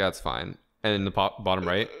 I'm like, that's fine. And in the bottom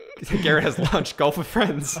right, Garrett has lunch, golf with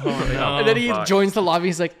friends. Oh, no. And then he Fuck. joins the lobby.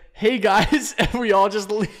 He's like, "Hey guys," and we all just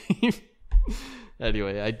leave.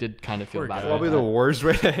 Anyway, I did kind of feel Poor bad. guy. about Probably that. the worst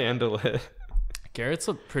way to handle it. Garrett's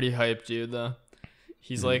a pretty hype dude though.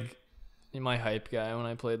 He's like my hype guy when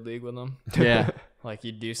I played League with him. Yeah. Like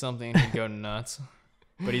he'd do something and he'd go nuts.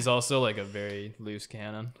 But he's also like a very loose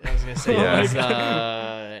cannon. I was gonna say, Yeah. he's,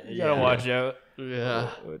 You gotta watch out. Yeah.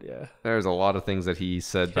 But yeah. There's a lot of things that he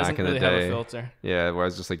said He back doesn't in the really have a day. filter. Yeah, where I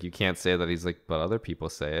was just like, you can't say that. He's like, but other people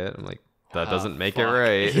say it. I'm like, that Ah, doesn't make it fuck.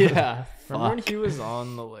 right. Yeah. Remember when Fuck. he was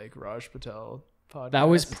on the like Raj Patel podcast? That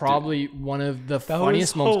was probably one of the was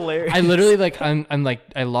funniest moments. hilarious. I literally like I'm like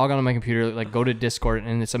I log on to my computer, like go to Discord,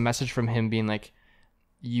 and it's a message from him being like,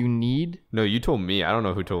 "You need." No, you told me. I don't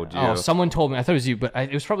know who told you. Oh, someone told me. I thought it was you, but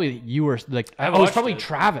it was probably you or like I it was watched probably it.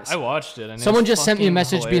 Travis. I watched it. And it Someone was just sent me a fucking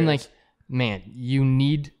message being like, hilarious. "Man, you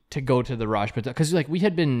need to go to the Raj Patel," because like we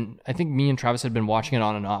had been, I think me and Travis had been watching it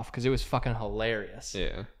on and off because it was fucking hilarious.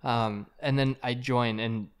 Yeah. And then I join,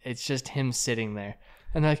 and it's just him sitting there,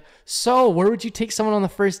 and they're like, "So, where would you take someone on the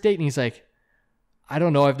first date?" And he's like, "I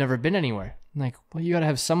don't know. I've never been anywhere." I'm like, "Well, you gotta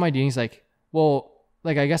have some idea." And he's like, "Well,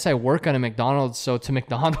 like I guess I work on a McDonald's, so to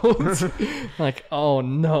McDonald's." I'm like, oh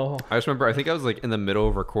no. I just remember, I think I was like in the middle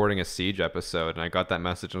of recording a Siege episode, and I got that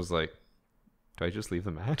message and was like, do I just leave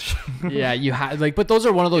the match? Yeah, you have like, but those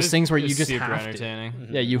are one of those things where It you was just super have to. entertaining.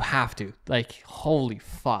 Yeah, you have to. Like, holy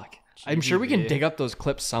fuck. I'm sure we can GBV. dig up those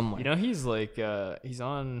clips somewhere. You know, he's like he's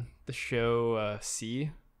on the show C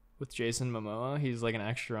with Jason Momoa. He's like an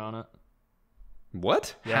extra on it.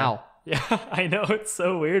 What? Yeah. How? Yeah, I know it's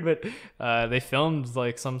so weird, but they filmed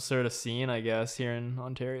like some sort of scene, I guess, here in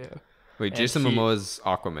Ontario. Wait, And Jason he- Momoa's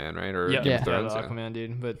Aquaman, right? Or Yeah, Game yeah, of Thrones? the Yeah. Aquaman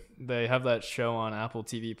dude. But they have that show on Apple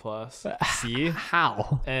TV Plus. See,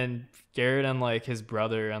 How? and Garrett and like his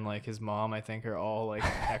brother and like his mom, I think, are all like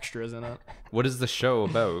extras in it. What is the show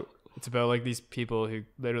about? It's about like these people who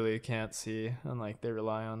literally can't see and like they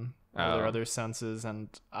rely on all their Oh. other senses. And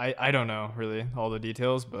I don't know really all the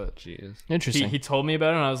details, but Jeez. Interesting. he told me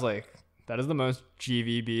about it and I was like, that is the most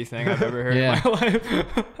GVB thing I've ever heard Yeah. in my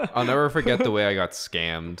life. I'll never forget the way I got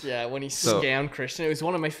scammed. Yeah, when he So- scammed Christian, it was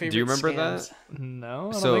one of my favorite. Do you remember that? No,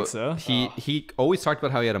 I don't So, think so. he always talked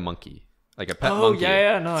about how he had a monkey, like a pet Oh monkey.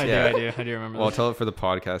 yeah, no, I Yeah. do remember. Well, I'll that. tell it for the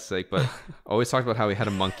podcast's sake, but always talked about how he had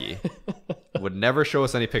a monkey. Would never show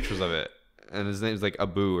us any pictures of it. And his name's like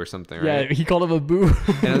Abu or something, right? Yeah, he called him a boo.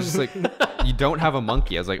 And I was just like, you don't have a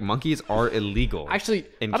monkey. I was like, monkeys are illegal. Actually,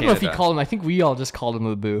 in I don't know if he Canada. called him. I think we all just called him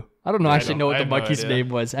a boo. I don't know. I Actually, don't- know I what the have no monkey's idea. name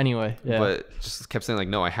was. Anyway, yeah. But just kept saying like,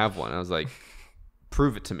 no, I have one. I was like,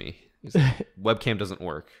 prove it to me. He's like, webcam doesn't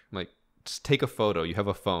work. I'm like, just take a photo. You have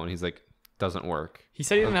a phone. He's like, doesn't work. He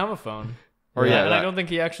said he didn't have a phone. Or yeah, and I that- don't think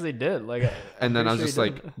he actually did. Like, And then I was just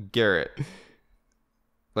like, Garrett,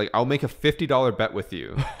 like, I'll make a $50 bet with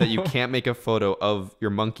you that you can't make a photo of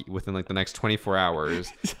your monkey within like the next 24 hours.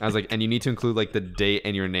 I was like, and you need to include like the date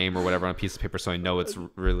and your name or whatever on a piece of paper so I know it's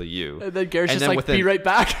really you. And then Garrett's And just then like, be within right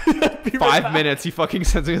back. Be right 5 back. minutes, he fucking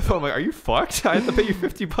sends me the phone. I'm like, are you fucked? I have to pay you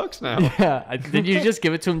 $50 now. Yeah. Did you just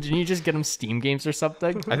give it to him? Didn't you just get him Steam games or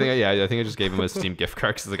something? I think I just gave him a Steam gift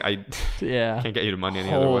card because like I Yeah. can't get you the money any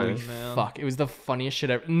other Holy way. man. fuck. It was the funniest shit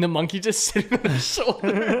ever. And the monkey just sitting on his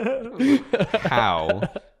shoulder. How?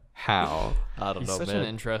 I don't He's such an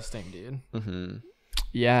interesting dude. Hmm.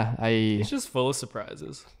 Yeah, He's just full of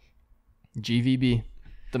surprises. GVB.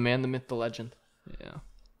 The man, the myth, the legend. Yeah.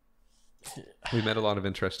 We met a lot of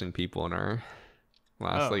interesting people in our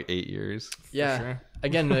last Oh. like 8 years. Yeah. sure.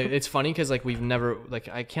 Again, like, it's funny because like we've never like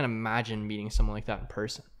I can't imagine meeting someone like that in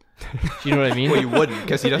person. Do you know what I mean? Well, you wouldn't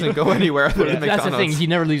because he doesn't go anywhere other than That's McDonald's. the thing. He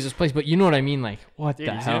never leaves his place. But you know what I mean? Like, what Dude,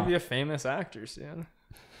 the he's hell? gonna be a famous actor soon.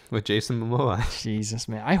 With Jason Momoa. Jesus,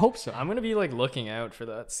 man. I hope so. I'm gonna be like looking out for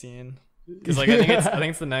that scene because like I think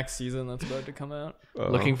it's the next season that's about to come out.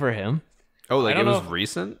 Looking for him. Oh, like I it don't was know.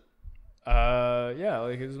 recent. Yeah,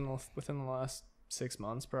 like it was within the last 6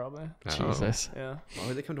 months probably. Oh. Jesus. Yeah, Why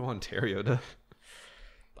would they come to Ontario to?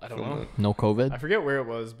 I don't film know. it? No COVID. I forget where it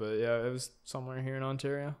was, but yeah, it was somewhere here in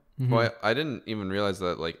Ontario. Well, I didn't even realize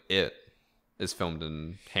that like it is filmed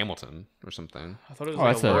in Hamilton or something. I thought it was Oh,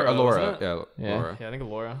 like that's a- Elora, Alora, wasn't it? yeah, Yeah. Laura. Yeah, I think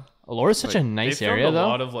Elora. Alora's such Like, a nice they filmed area, a though.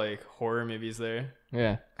 lot of like horror movies there.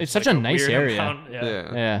 Yeah, it's such a nice weird area. amount- yeah.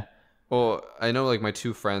 Yeah. Yeah. Well, I know like my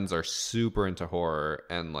two friends are super into horror,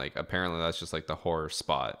 and like apparently that's just like the horror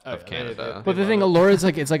spot Oh, of yeah, Canada. But the love thing, it. Alora is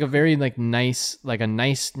like it's like a very like nice, like a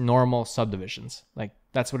nice normal subdivisions. Like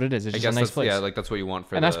that's what it is. It's I just guess a nice that's place. yeah, like that's what you want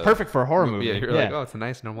for. and that's the perfect for a horror movie. Yeah, you're like, oh, it's a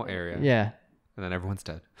nice normal area. yeah, And then everyone's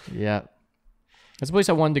dead. yeah. That's a place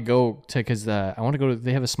I wanted to go to because I want to go to.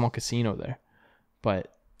 They have a small casino there,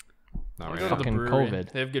 but Not Go right to now. the Fucking brewery.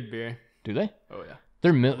 COVID. They have good beer. do they? Oh yeah,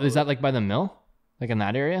 Their mill is that like by the mill, like in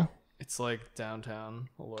that area? it's like downtown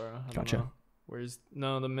Elora. I don't Gotcha. know. Where's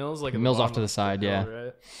the mill's like The at mill's off bottom to the of side, hill, yeah.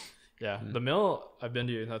 right? Yeah, the mill I've been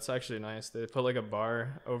to. That's actually nice. They put like a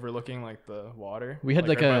bar overlooking like the water. We had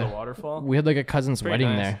like right by a the waterfall. We had like a cousin's Pretty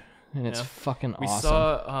wedding nice. there, and it's Yeah. fucking We awesome.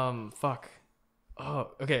 saw fuck.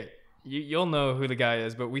 Oh, okay. You'll know who the guy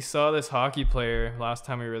is, but we saw this hockey player last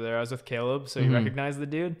time we were there. I was with Caleb, so you recognize the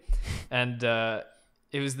dude, and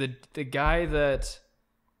it was the guy that.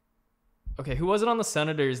 Okay, who was it on the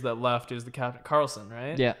Senators that left? It was the captain, Carlson,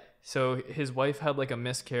 right? Yeah. So his wife had like a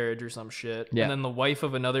miscarriage or some shit, Yeah. and then the wife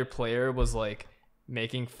of another player was like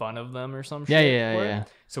making fun of them or some Yeah, shit. yeah, for it. yeah.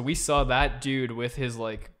 So we saw that dude with his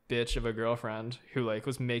like bitch of a girlfriend who like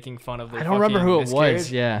was making fun of their I don't remember who it miscarriage.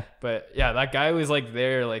 was. Yeah. But yeah, that guy was like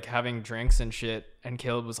there, like having drinks and shit, and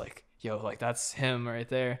Caleb was like, "Yo, like that's him right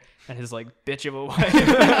there," and his like bitch of a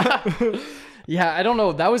wife. Yeah, I don't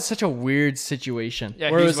know. That was such a weird situation.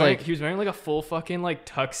 Yeah, where he it was, was wearing, like, he was wearing like a full fucking like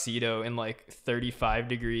tuxedo in like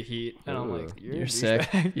 35-degree heat, and I'm like, you're a sick.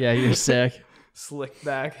 douchebag." Yeah, you're sick. Slick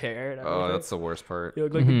back hair. And Oh, everything. that's the worst part. He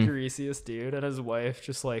looked like the greasiest dude, and his wife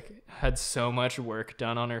just like had so much work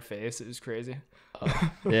done on her face. It was crazy.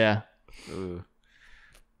 Yeah. Ooh.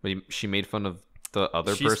 But she made fun of the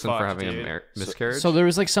other She's person for fucked, having dude. a miscarriage. So there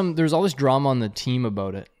was like there was all this drama on the team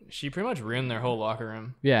about it. She pretty much ruined their whole locker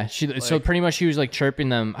room. Yeah, so pretty much she was like chirping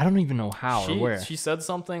them. I don't even know how or where. She said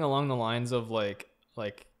something along the lines of like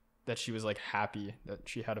that she was like happy that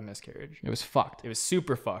she had a miscarriage. It was fucked. It was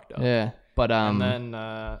super fucked up. Yeah, but And then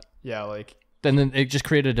yeah, like then it just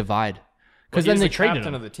created a divide. Because Well, then they the traded captain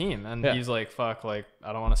him. of the team, and Yeah. he's like, "Fuck, like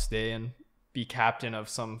I don't want to stay and be captain of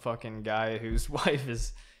some fucking guy whose wife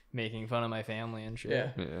is making fun of my family and shit."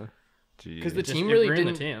 Yeah. Yeah. Jeez. Because the Just team really ruined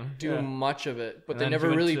the didn't team. do Yeah. much of it, but And they then never he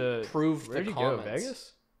went really to- proved Where'd the he go? comments.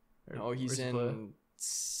 Vegas? Or No, he's where's he play? in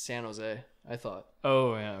San Jose, I thought.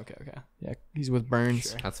 Oh yeah, okay. Yeah, he's with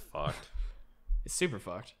Burns. Sure. That's fucked. It's super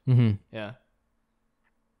fucked. Mm-hmm. Yeah,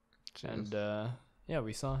 Jeez. and yeah,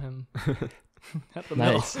 we saw him at the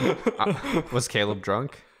Nice. mill. Was Caleb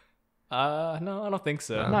drunk? No, I don't think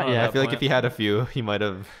so. Not yet. I feel like if he had a few, he might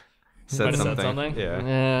have said Might have something. said something? Yeah.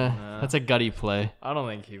 Yeah, that's a gutty play. I don't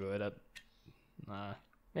think he would. Nah,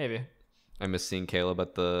 maybe. I miss seeing Caleb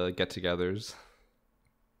at the get-togethers.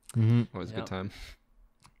 Mm-hmm. Always a Yep. good time.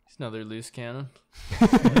 He's another loose cannon.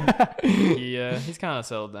 He's kind of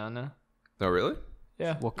settled down now. Oh, really?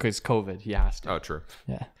 Yeah. Well, because COVID, he has to. Oh, true.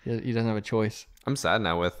 Yeah, he doesn't have a choice. I'm sad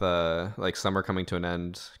now with like summer coming to an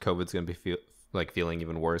end. COVID's gonna be feeling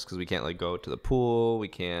even worse because we can't like go to the pool. We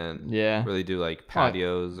can't Yeah. really do like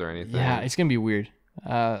patios or anything. Yeah, it's gonna be weird.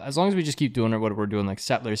 As long as we just keep doing what we're doing, like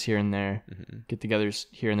settlers here and there, get-togethers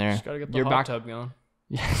here and there. Just gotta get the You're hot back. tub going.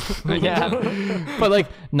 Yeah, but like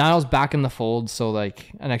Niall's back in the fold, so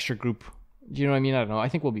like an extra group. Do you know what I mean? I don't know. I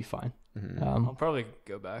think we'll be fine. I'll probably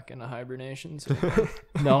go back into hibernation. So.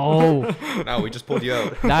 No, No, we just pulled you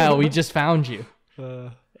out. Niall, we just found you.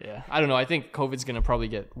 Yeah, I don't know. I think COVID's gonna probably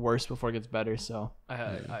get worse before it gets better. So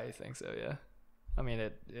I think so. Yeah. I mean,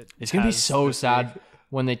 it's gonna be has so this sad week.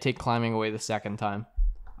 when they take climbing away the second time.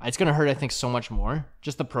 It's gonna hurt, I think, so much more.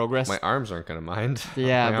 Just the progress. My arms aren't gonna mind.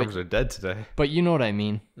 Yeah, my but- arms are dead today. But you know what I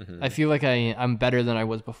mean. I feel like I'm better than I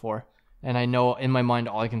was before. And I know in my mind,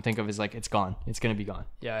 all I can think of is like, it's gone. It's going to be gone.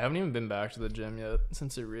 Yeah, I haven't even been back to the gym yet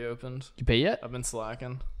since it reopened. You pay yet? I've been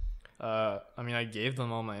slacking. I mean, I gave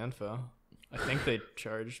them all my info. I think they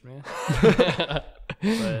charged me.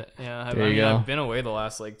 But yeah, There you go. I've been away the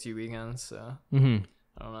last like 2 weekends, so Mm-hmm.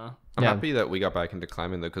 I don't know. I'm Yeah. happy that we got back into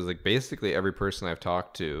climbing though, because like basically every person I've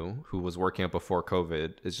talked to who was working out before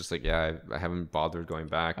COVID is just like, yeah, I haven't bothered going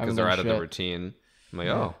back I haven't because they're done out of the shit. routine. I'm like,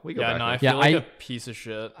 oh, we go Yeah, back. no, I now. feel Yeah, like I- a piece of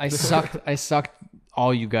shit. I sucked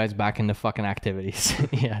all you guys back into fucking activities.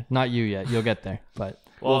 Yeah, not you yet. You'll get there. But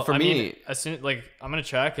Well, for I me- mean, as soon like I'm gonna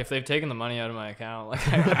check if they've taken the money out of my account.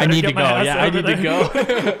 Like I need to go. Yeah, I need to go.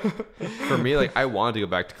 For me, like I wanted to go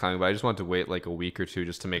back to climbing, but I just wanted to wait like a week or two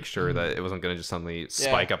just to make sure that it wasn't gonna just suddenly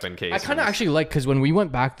spike up in case. I kind of actually like, because when we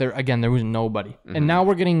went back there again, there was nobody, and now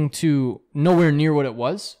we're getting to nowhere near what it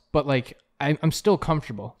was. But like, I'm still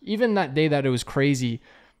comfortable. Even that day that it was crazy,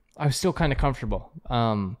 I was still kind of comfortable.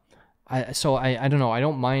 I don't know. I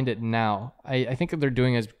don't mind it now. I think that they're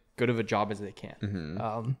doing as good of a job as they can.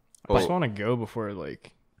 I just want to go before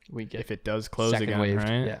like We get if it does close second again, waved.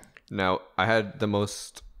 right? Yeah. Now, I had the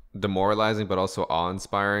most demoralizing but also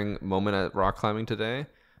awe-inspiring moment at rock climbing today,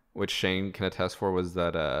 which Shane can attest for, was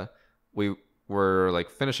that we were like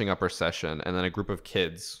finishing up our session, and then a group of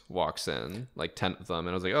kids walks in, like 10 of them, and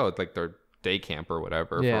I was like, oh, it's like their day camp or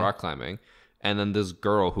whatever Yeah. for rock climbing. And then this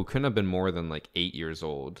girl who couldn't have been more than like 8 years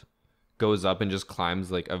old goes up and just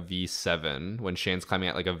climbs like a V7 when Shane's climbing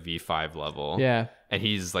at like a V5 level. Yeah. And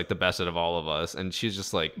he's like the best out of all of us, and she's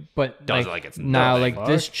just like, But does like, it like it's now, nothing. like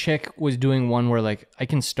this chick was doing one where like I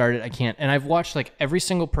can start it, I can't. And I've watched like every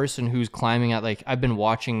single person who's climbing at like I've been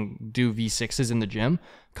watching do V6s in the gym.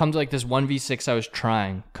 Come to like this one V6 I was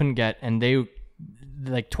trying, couldn't get, and they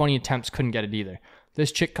like 20 attempts couldn't get it either.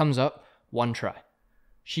 This chick comes up, one try.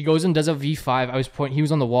 She goes and does a V5. He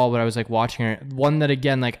was on the wall, but I was like watching her. One that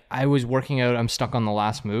again, like I was working out, I'm stuck on the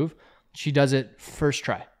last move. She does it first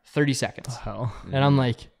try, 30 seconds. Hell, And I'm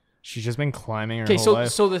like, she's just been climbing her okay, whole so life.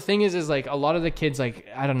 so the thing is like a lot of the kids, like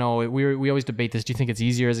I don't know, we always debate this. Do you think it's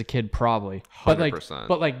easier as a kid? Probably, but like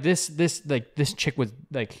 100%. this chick was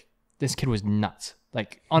like, this kid was nuts,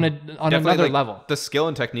 like on Definitely, another like, level. The skill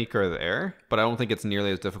and technique are there, but I don't think it's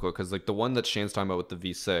nearly as difficult, because like the one that Shane's talking about with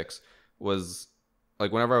the V6 was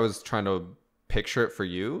like, whenever I was trying to picture it for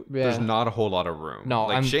you, there's Yeah. not a whole lot of room. No,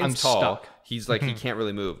 like I'm Shane's tall. stuck. He's like he can't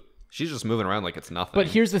really move. She's just moving around like it's nothing. But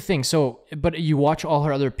here's the thing. So, but you watch all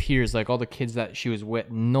her other peers, like all the kids that she was with,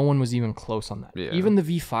 no one was even close on that. Yeah. Even the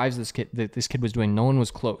V5s this kid was doing, no one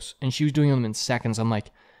was close, and she was doing them in seconds. I'm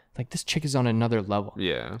like this chick is on another level.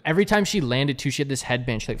 yeah, Every time she landed too, she had this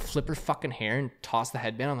headband. She like flip her fucking hair and toss the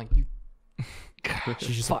headband. I'm like, you.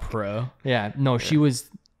 She's just a pro. Yeah, no, she was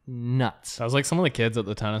nuts. I was like some of the kids at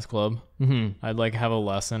the tennis club. Mm-hmm. I'd like have a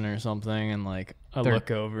lesson or something, and like I They're-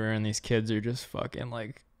 look over, and these kids are just fucking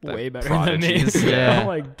like way better prodigies. than me. Yeah. I'm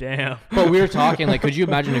like, damn. But we were talking like, could you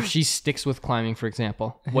imagine if she sticks with climbing, for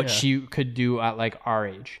example, what Yeah. she could do at like our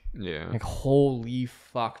age? Yeah. Like, holy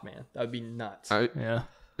fuck, man, that would be nuts. Yeah.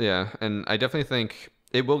 Yeah, and I definitely think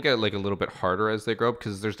it will get like a little bit harder as they grow up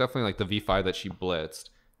because there's definitely like the V5 that she blitzed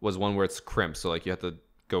was one where it's crimped, so like you have to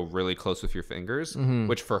go really close with your fingers,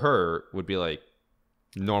 which for her would be like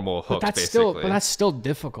normal hooks basically. But that's still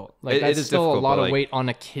difficult. Like It that's is still a difficult, lot but, of like- weight on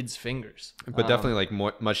a kid's fingers. But definitely like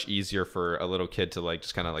much easier for a little kid to like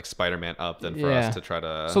just kind of like Spider-Man up than for Yeah. us to try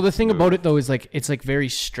to. So the thing move. about it though is like it's like very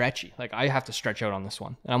stretchy. Like I have to stretch out on this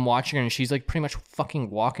one, and I'm watching her, and she's like pretty much fucking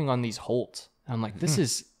walking on these holds. And I'm like, this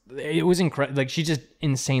is. It was incredible. Like she's just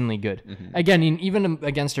insanely good. Again, even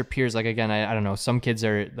against her peers. Like again, I don't know. Some kids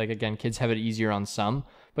are like again, kids have it easier on some,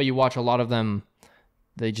 but you watch a lot of them,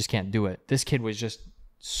 they just can't do it. This kid was just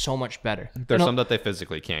so much better. There's And some that they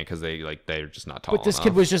physically can't because they're just not tall But this enough.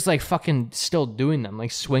 kid was just like fucking still doing them,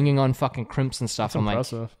 like swinging on fucking crimps and stuff. I'm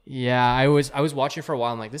impressive. like, yeah, I was watching for a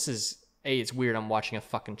while. I'm like, this is it's weird. I'm watching a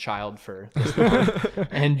fucking child for this long.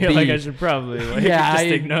 And You're B, like, I should probably like, yeah, just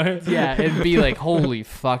ignore it. yeah, it'd be like, holy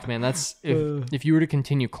fuck, man. That's if you were to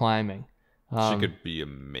continue climbing, She could be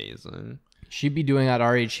amazing. she'd be doing at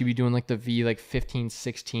our age. She'd be doing like the V like 15,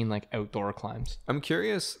 16 like outdoor climbs. I'm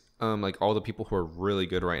curious, like all the people who are really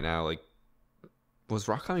good right now, like was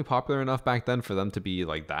rock climbing popular enough back then for them to be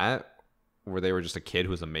like that, where they were just a kid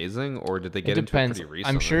who was amazing, or did they get It into it depends. pretty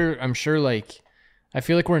recently? I'm sure. Like, I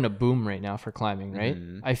feel like we're in a boom right now for climbing, right?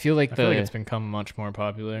 I feel like I feel like it's become much more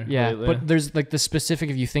popular. Yeah, lately. but there's like the specific.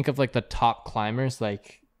 If you think of like the top climbers,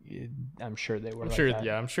 like I'm sure they were. I'm like sure. that.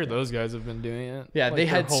 Yeah, I'm sure those guys have been doing it. Yeah, like, they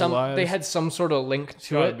their had whole some. They lives. had some sort of link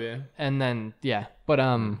to Gotta it, be. and then yeah. But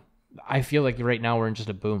I feel like right now we're in just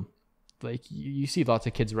a boom. Like you see lots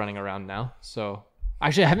of kids running around now. So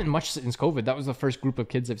actually, I haven't much since COVID. That was the first group of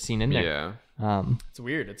kids I've seen in there. Yeah, It's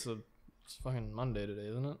weird. It's fucking Monday today,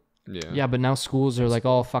 isn't it? Yeah, but now schools are like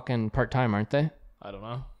all fucking part time, aren't they? I don't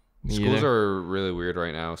know. Me Schools either. are really weird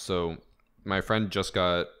right now. So my friend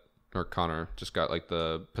Connor just got like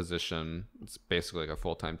the position. It's basically like a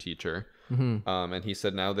full-time teacher. And he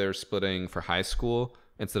said now they're splitting for high school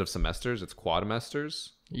instead of semesters, it's quadmesters.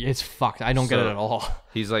 It's fucked. I don't get it So- at all.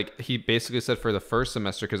 He basically said for the first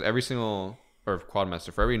semester, because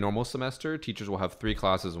for every normal semester, teachers will have 3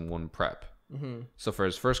 classes and 1 prep. So for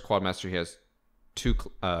his first quadmester, he has 2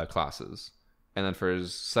 classes. And then for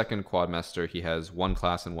his second quadmester, he has 1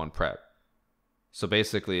 class and 1 prep. So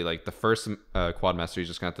basically, like the first quadmester, he's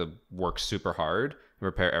just going to have to work super hard and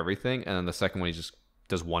prepare everything. And then the second one, he just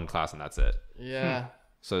does 1 class and that's it. Yeah.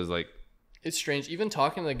 So it's like, It's strange. Even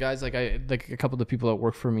talking to the guys, like a couple of the people that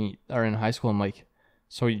work for me are in high school. I'm like,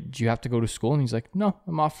 so do you have to go to school? And he's like, no,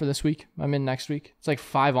 I'm off for this week. I'm in next week. It's like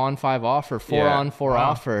 5 on, 5 off, or 4 Yeah. on, 4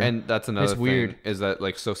 off, or and that's another It's thing weird. is that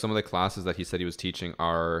like, so some of the classes that he said he was teaching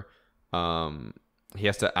are, he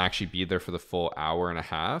has to actually be there for the full hour and a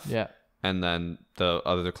half. yeah. And then the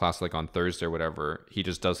other class, like on Thursday or whatever, he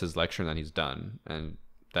just does his lecture and then he's done. And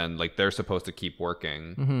then like they're supposed to keep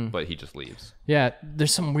working, but he just leaves. Yeah,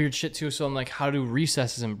 there's some weird shit too. So I'm like, how do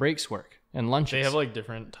recesses and breaks work and lunches? They have like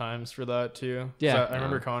different times for that too. 'Cause Yeah. I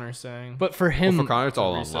remember Connor saying. but for him, For Connor, it's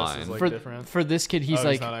all recess is, online. like, for different. for this kid, he's Oh,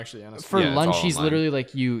 like, not actually in a for Yeah, it's lunch, all he's online. literally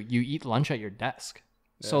like, you eat lunch at your desk.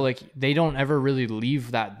 So like they don't ever really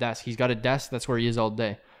leave that desk. He's got a desk. That's where he is all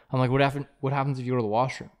day. I'm like, what happens if you go to the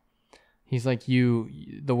washroom? He's like,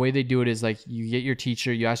 the way they do it is like you get your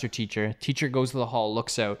teacher, you ask your teacher goes to the hall,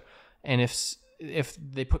 looks out, and if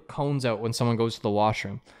they put cones out when someone goes to the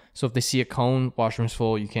washroom, so if they see a cone, washroom's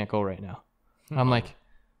full, you can't go right now. I'm like,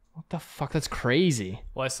 what the fuck? That's crazy.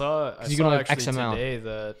 Well, I saw you can only have actually X amount. today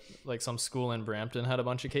that like some school in Brampton had a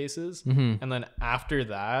bunch of cases, Mm-hmm. and then after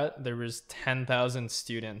that, there was 10,000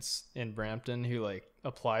 students in Brampton who like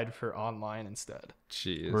applied for online instead,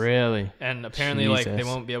 Jeez. Really? and apparently like they Jesus.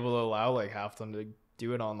 won't be able to allow like half them to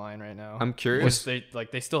do it online right now. I'm curious. Which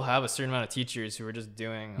they still have a certain amount of teachers who are just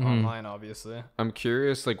doing Mm-hmm. online, obviously. I'm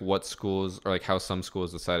curious, like what schools or like how some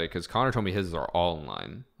schools decided, because Connor told me his are all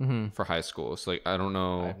online for high school. So like I don't I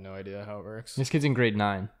know. have no idea how it works. This kid's in grade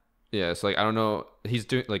 9. Yeah, so like I don't know. He's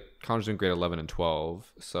doing like Connor's doing grade 11 and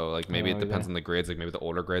 12. So like maybe Oh, it depends yeah. on the grades. Like maybe the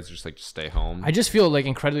older grades just like just stay home. I just feel like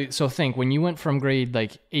incredibly. So think when you went from grade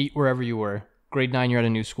like 8, wherever you were, grade 9, you're at a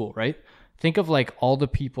new school, right? Think of like all the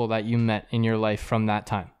people that you met in your life from that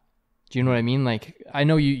time. Do you know what I mean? Like I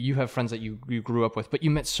know you have friends that you grew up with, but you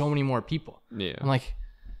met so many more people. Yeah. I'm like,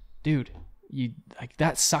 dude, you like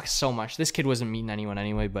that sucks so much. This kid wasn't meeting anyone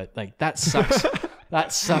anyway, but like that sucks.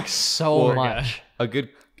 That sucks so Poor much. A good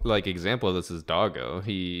like example of this is Doggo.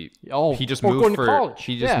 He just or going moved to for college.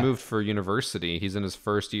 he just Yeah. moved for university. He's in his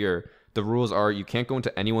first year. The rules are you can't go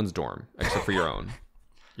into anyone's dorm except for your own.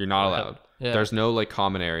 You're not allowed. Yeah. There's no like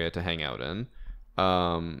common area to hang out in.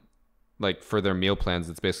 Like for their meal plans,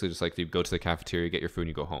 it's basically just like you go to the cafeteria, get your food, and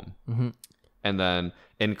you go home. Mm-hmm. And then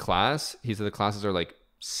in class, he said the classes are like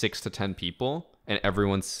 6 to 10 people, and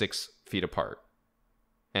everyone's 6 feet apart.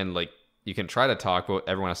 And like you can try to talk, but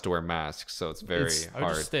everyone has to wear masks, so it's very I would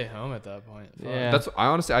hard. just stay home at that point. Fuck. Yeah.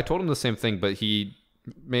 That's I told him the same thing, but he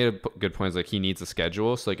made a good point. It's like he needs a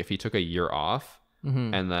schedule. So like if he took a year off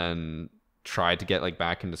Mm-hmm. and then tried to get like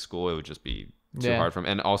back into school, it would just be too Yeah. hard for him.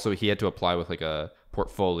 And also he had to apply with like a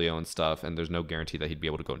portfolio and stuff, and there's no guarantee that he'd be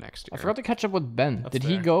able to go next I year. forgot to catch up with Ben. That's Did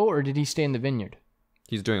he fair. go or did he stay in the vineyard?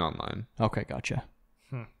 He's doing online. Okay, gotcha.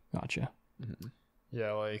 Hmm. Gotcha.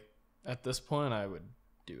 Yeah, like at this point, I would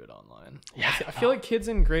do it online. Yeah, I feel like kids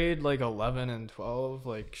in grade like 11 and 12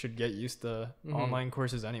 like should get used to Mhm. online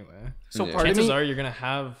courses anyway. So Yeah. part of Chances me, are you're gonna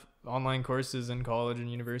have online courses in college and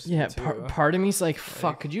university yeah, too. part of me's like,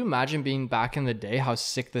 fuck. Could you imagine being back in the day? How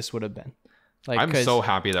sick this would have been. Like, I'm 'cause- so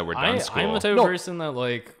happy that we're done I'm school. the type No. of person that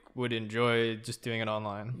like would enjoy just doing it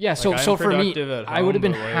online. Yeah, Like, so I'm so for me, productive at I would have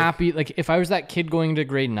home, been but, like, happy. Like if I was that kid going to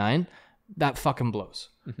grade 9, that fucking blows.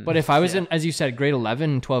 But if I was in, as you said, grade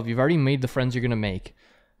 11 and 12, you've already made the friends you're gonna make.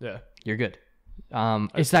 Yeah. You're good.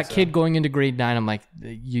 It's that kid going into grade 9. I'm like,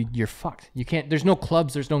 you're fucked. You can't. There's no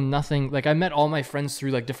clubs. There's no nothing. Like I met all my friends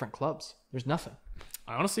through like different clubs. There's nothing.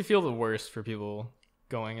 I honestly feel the worst for people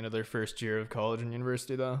going into their first year of college and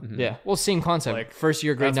university though. Yeah. Well, same concept. Like, First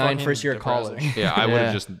year grade that's 9, fucking first year of depressing. college. Yeah, I would Yeah.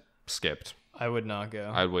 have just skipped. I would not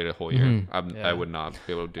go. I'd wait a whole year. Mm-hmm. Yeah. I would not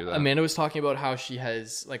be able to do that. Amanda was talking about how she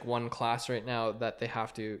has like one class right now that they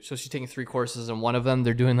have to. So she's taking 3 courses, and one of them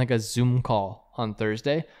they're doing like a Zoom call on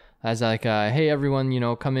Thursday, as like, hey everyone,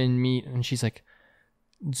 come in meet. And she's like,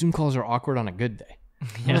 Zoom calls are awkward on a good day.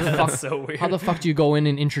 Yeah, How the that's fuck- so weird. How the fuck do you go in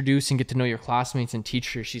and introduce and get to know your classmates and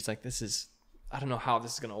teachers? She's like, I don't know how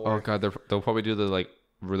this is gonna Oh work. god, they'll probably do the like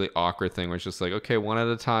really awkward thing where it's just like, okay, one at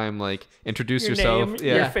a time, like introduce yourself.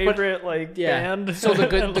 your Yeah. favorite like band. So the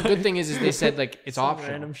good thing is they said like it's Some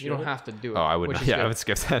optional. random You don't shit. have to do it. Oh, I would which not. is Yeah, good. I would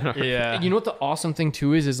skip that. Yeah. You know what the awesome thing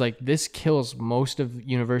too is like this kills most of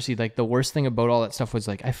university. Like the worst thing about all that stuff was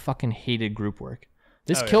like I fucking hated group work.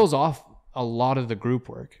 This Oh, yeah. kills off a lot of the group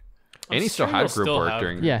work. And he still sure had they'll group still work have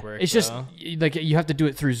during. group Yeah, work, it's just though. like you have to do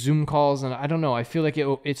it through Zoom calls, and I don't know. I feel like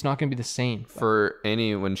it's not gonna be the same. For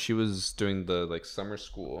Annie, when she was doing the like summer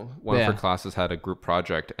school, one Yeah. of her classes had a group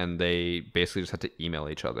project, and they basically just had to email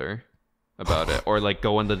each other about it, or like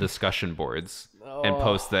go on the discussion boards and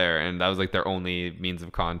post there, and that was like their only means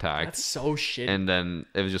of contact. That's so shitty. And then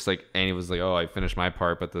it was just like Annie was like, "Oh, I finished my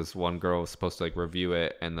part, but this one girl was supposed to like review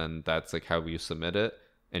it, and then that's like how you submit it,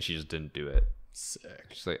 and she just didn't do it." Sick.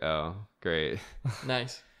 She's like, "Oh, great."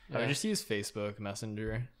 Nice. I would just use Facebook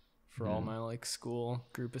Messenger for all my like school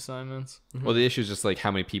group assignments. Well, the issue is just like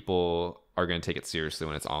how many people are going to take it seriously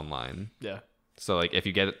when it's online. Yeah. So like if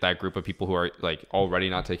you get that group of people who are like already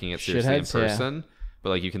not taking it seriously in Shitheads, yeah. person,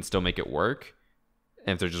 but like you can still make it work,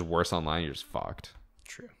 and if they're just worse online, you're just fucked.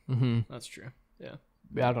 True. Mm-hmm. That's true. Yeah.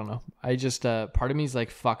 I don't know. I just part of me is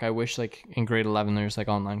like, fuck. I wish like in grade 11 there's like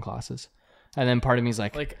online classes, and then part of me is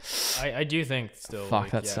like, Like I do think still Fuck,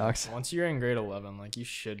 like, that yeah, sucks. Once you're in grade 11, like you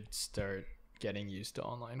should start getting used to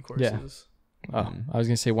online courses. oh, I was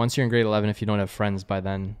gonna say once you're in grade 11, if you don't have friends by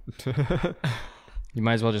then, you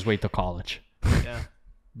might as well just wait till college. Yeah.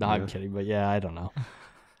 No, I'm kidding, but yeah, I don't know.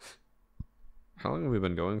 How long have we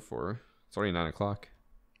been going for? It's already 9:00.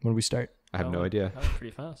 When do we start? I have no Oh, idea. That was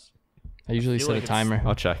pretty fast. I usually feel set like a it's- timer.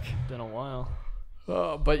 I'll check. Been a while.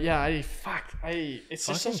 But yeah, it's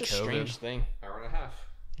just Fucking such a COVID. strange thing. Hour and a half.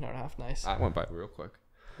 Hour and a half, nice. That went by real quick.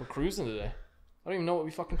 We're cruising today. I don't even know what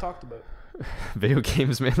we fucking talked about. Video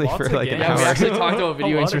games mainly Lots for of like an games. Yeah, we hour. actually talked about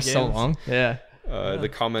video A games lot for of so games. long. Yeah. The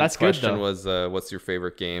comment That's good, question though. was, "What's your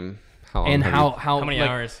favorite game?" How long And have you- how How many like-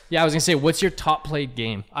 hours? Yeah, I was gonna say, what's your top played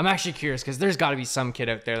game? I'm actually curious because there's got to be some kid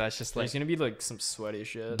out there that's just like, There's gonna be like some sweaty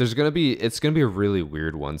shit. It's gonna be a really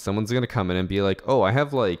weird one. Someone's gonna come in and be like, "Oh, I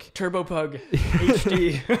have like." Turbo Pug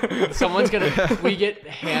HD. someone's gonna. We get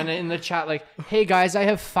Hannah in the chat like, hey guys, I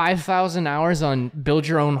have 5,000 hours on Build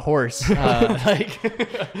Your Own Horse. Like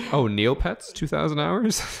Oh, Neopets, 2,000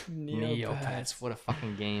 hours. Neopets, what a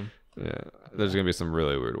fucking game. Yeah, there's gonna be some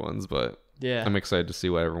really weird ones, but Yeah. I'm excited to see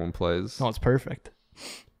what everyone plays. No, it's perfect.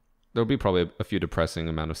 There'll be probably a few depressing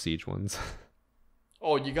amount of Siege ones.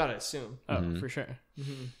 Oh, you gotta assume. Oh, for sure.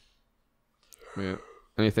 Yeah.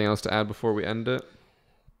 Anything else to add before we end it?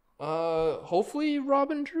 Hopefully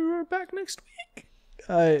Rob and Drew are back next week.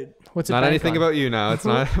 What's it? Not bank anything on? about you now. It's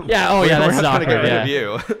not. Yeah. Oh, we're yeah. That's not not trying to get rid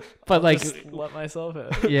yeah. of you. But like, Just let myself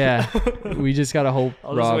out. yeah, we just gotta hope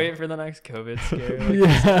I'll just Rob. wait for the next COVID scare.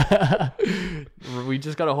 Yeah. We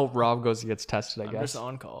just gotta hope Rob goes and gets tested. I I'm guess. just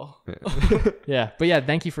on call. Yeah. But yeah,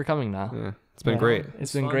 thank you for coming now. Yeah, it's been Yeah. great.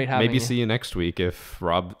 It's been fun. great having Maybe you. see you next week if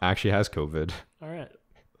Rob actually has COVID. All right.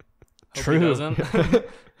 True. Hope he doesn't.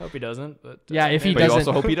 Hope he doesn't. But Yeah, if he maybe. But you doesn't-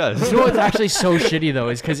 also hope he does. You know what's actually so shitty though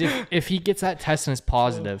is because if he gets that test and it's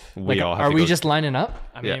positive, We like, all have are to we go- just lining up?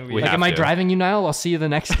 I Yeah, mean, we we, Like, have am I to. driving you now? I'll see you the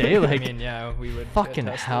next day. I Like, mean, yeah, we would. get fucking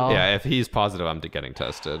tested. hell. Yeah, if he's positive, I'm getting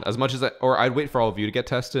tested. As much as or I'd wait for all of you to get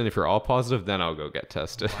tested. And if you're all positive, then I'll go get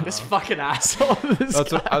tested. this fucking asshole. This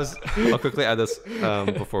That's guy. what I'll quickly add this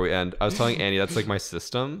before we end. I was telling Annie that's like my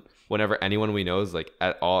system. Whenever anyone we know is like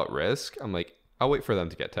at all at risk, I'm like, I'll wait for them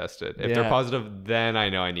to get tested. If they're Yeah. positive, then I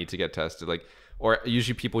know I need to get tested. Like, or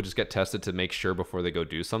usually people just get tested to make sure before they go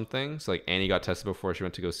do something. So like Annie got tested before she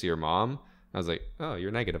went to go see her mom. I was like, oh, you're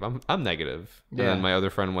negative. I'm negative. And Yeah. then my other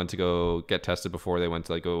friend went to go get tested before they went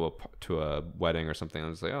to like go to a wedding or something. I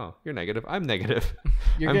was like, oh, you're negative. I'm negative.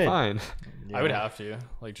 You're I'm good. fine. I would have to,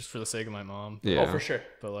 like, just for the sake of my mom. Yeah. Oh, for sure.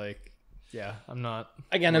 But like, yeah, I'm not.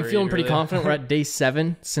 Again, I'm worried, feeling pretty really. confident. We're at day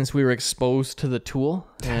 7 since we were exposed to the tool,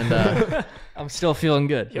 and I'm still feeling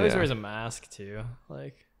good. He always Yeah. wears a mask too.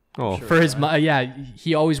 Like, Oh, sure. For his, yeah,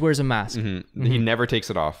 he always wears a mask. He never takes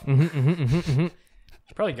it off.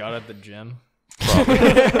 he probably got it at the gym.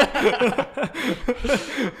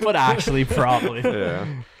 But actually, probably. Yeah.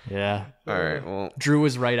 Yeah. All right. Well, Drew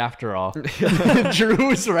was right after all. Drew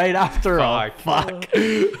was right after all. Fuck. Fuck.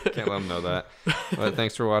 Can't let them know that. But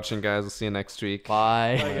thanks for watching, guys. We'll see you next week.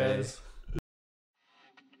 Bye. Bye, guys.